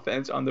Brady-led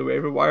offense on the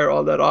waiver wire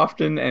all that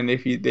often. And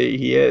if he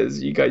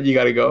is, you got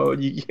to go.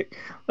 You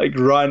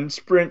run,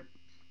 sprint.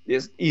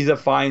 He's a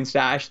fine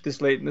stash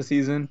this late in the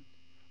season.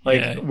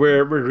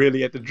 We're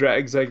really at the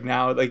dregs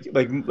now.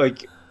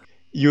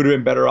 You would have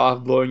been better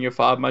off blowing your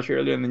fob much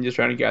earlier and then just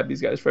trying to grab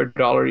these guys for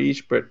 $1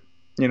 each. But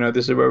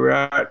this is where we're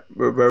at.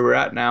 Where we're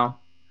at now.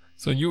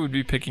 So you would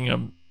be picking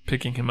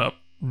him up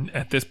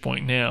at this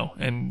point now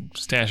and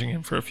stashing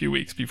him for a few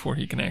weeks before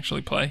he can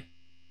actually play.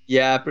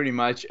 Yeah, pretty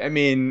much. I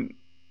mean,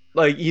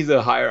 he's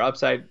a higher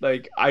upside.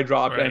 I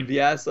dropped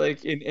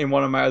MVS in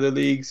one of my other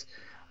leagues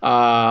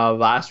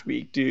last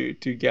week to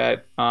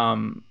get I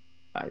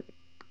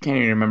can't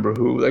even remember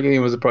who. I think it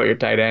was probably a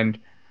tight end.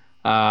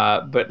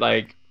 But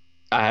I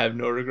have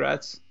no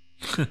regrets.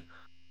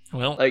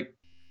 Well,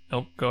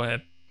 go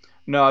ahead.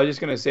 No, I was just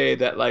gonna say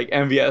that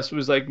MVS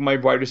was my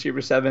wide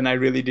receiver 7. I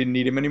really didn't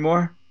need him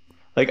anymore.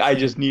 I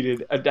just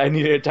needed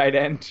a tight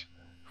end.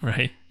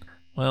 Right.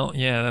 Well,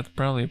 yeah, that's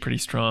probably a pretty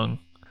strong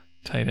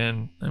tight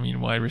end. I mean,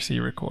 wide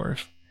receiver core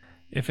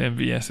if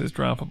MVS is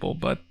droppable.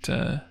 But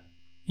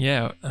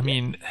yeah, I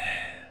mean,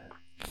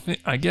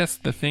 I guess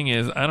the thing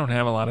is, I don't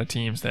have a lot of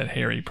teams that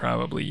Harry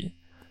probably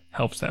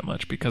helps that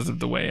much because of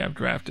the way I've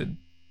drafted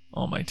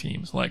all my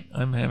teams.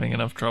 I'm having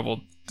enough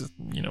trouble,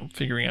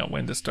 figuring out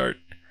when to start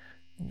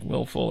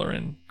Will Fuller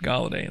and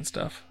Golladay and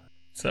stuff.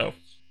 So,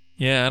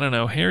 yeah, I don't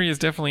know. Harry is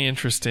definitely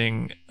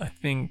interesting. I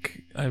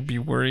think I'd be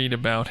worried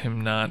about him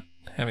not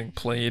having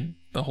played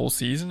the whole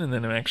season and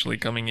then him actually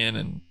coming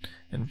in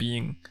and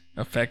being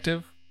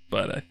effective.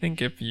 But I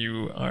think if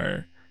you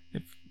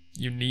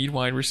need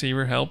wide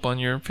receiver help on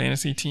your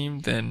fantasy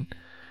team, then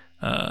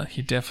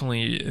he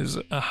definitely is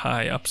a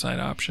high upside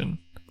option.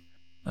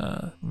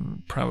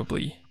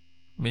 Probably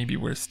maybe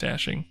worth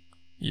stashing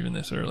even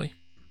this early.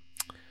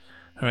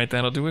 All right,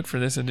 that'll do it for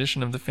this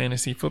edition of the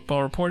Fantasy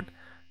Football Report.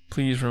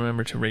 Please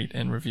remember to rate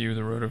and review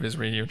the RotoViz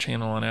radio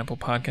channel on Apple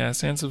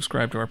Podcasts and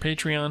subscribe to our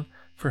Patreon.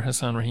 For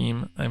Hassan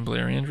Rahim, I'm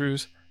Blair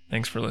Andrews.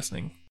 Thanks for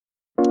listening.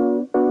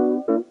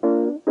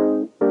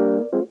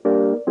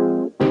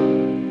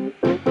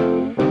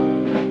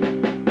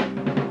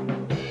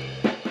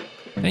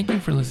 Thank you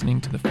for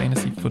listening to the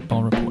Fantasy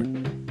Football Report.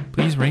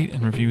 Please rate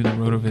and review the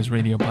RotoViz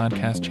radio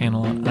podcast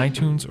channel on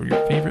iTunes or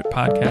your favorite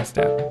podcast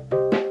app.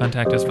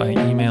 Contact us via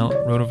email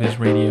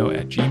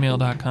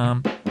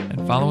rotovizradio@gmail.com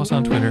and follow us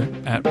on Twitter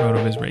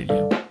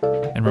 @rotovizradio.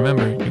 And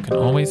remember, you can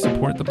always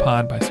support the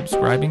pod by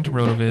subscribing to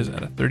RotoViz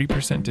at a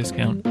 30%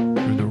 discount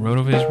through the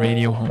RotoViz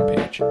radio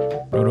homepage,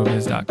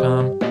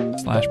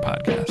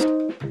 rotoviz.com/podcast.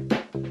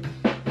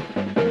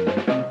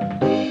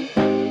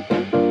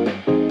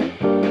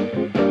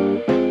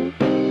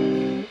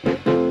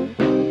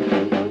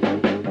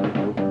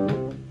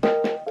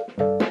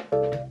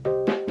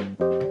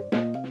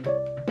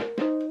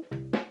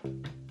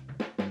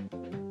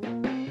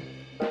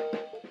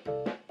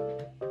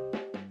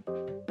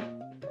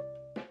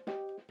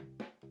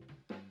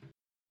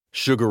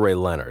 Sugar Ray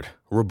Leonard,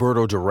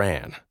 Roberto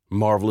Duran,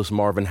 Marvelous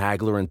Marvin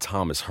Hagler, and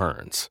Thomas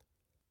Hearns.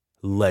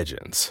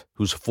 Legends,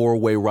 whose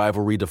four-way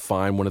rivalry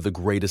defined one of the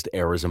greatest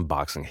eras in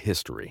boxing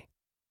history.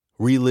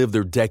 Relive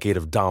their decade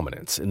of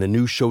dominance in the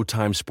new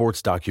Showtime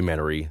sports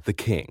documentary, The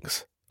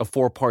Kings, a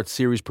 4-part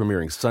series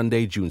premiering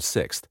Sunday, June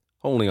 6th,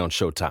 only on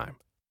Showtime.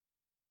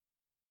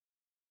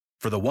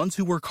 For the ones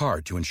who work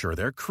hard to ensure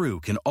their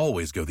crew can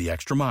always go the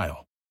extra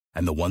mile,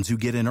 and the ones who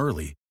get in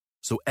early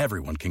so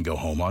everyone can go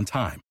home on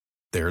time,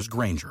 there's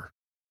Grainger,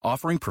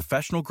 offering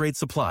professional-grade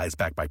supplies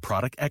backed by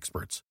product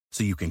experts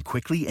so you can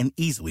quickly and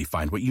easily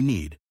find what you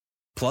need.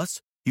 Plus,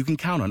 you can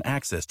count on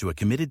access to a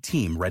committed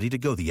team ready to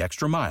go the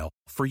extra mile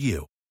for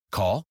you.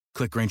 Call,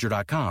 click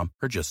Grainger.com,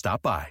 or just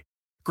stop by.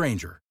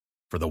 Grainger,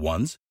 for the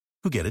ones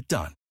who get it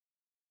done.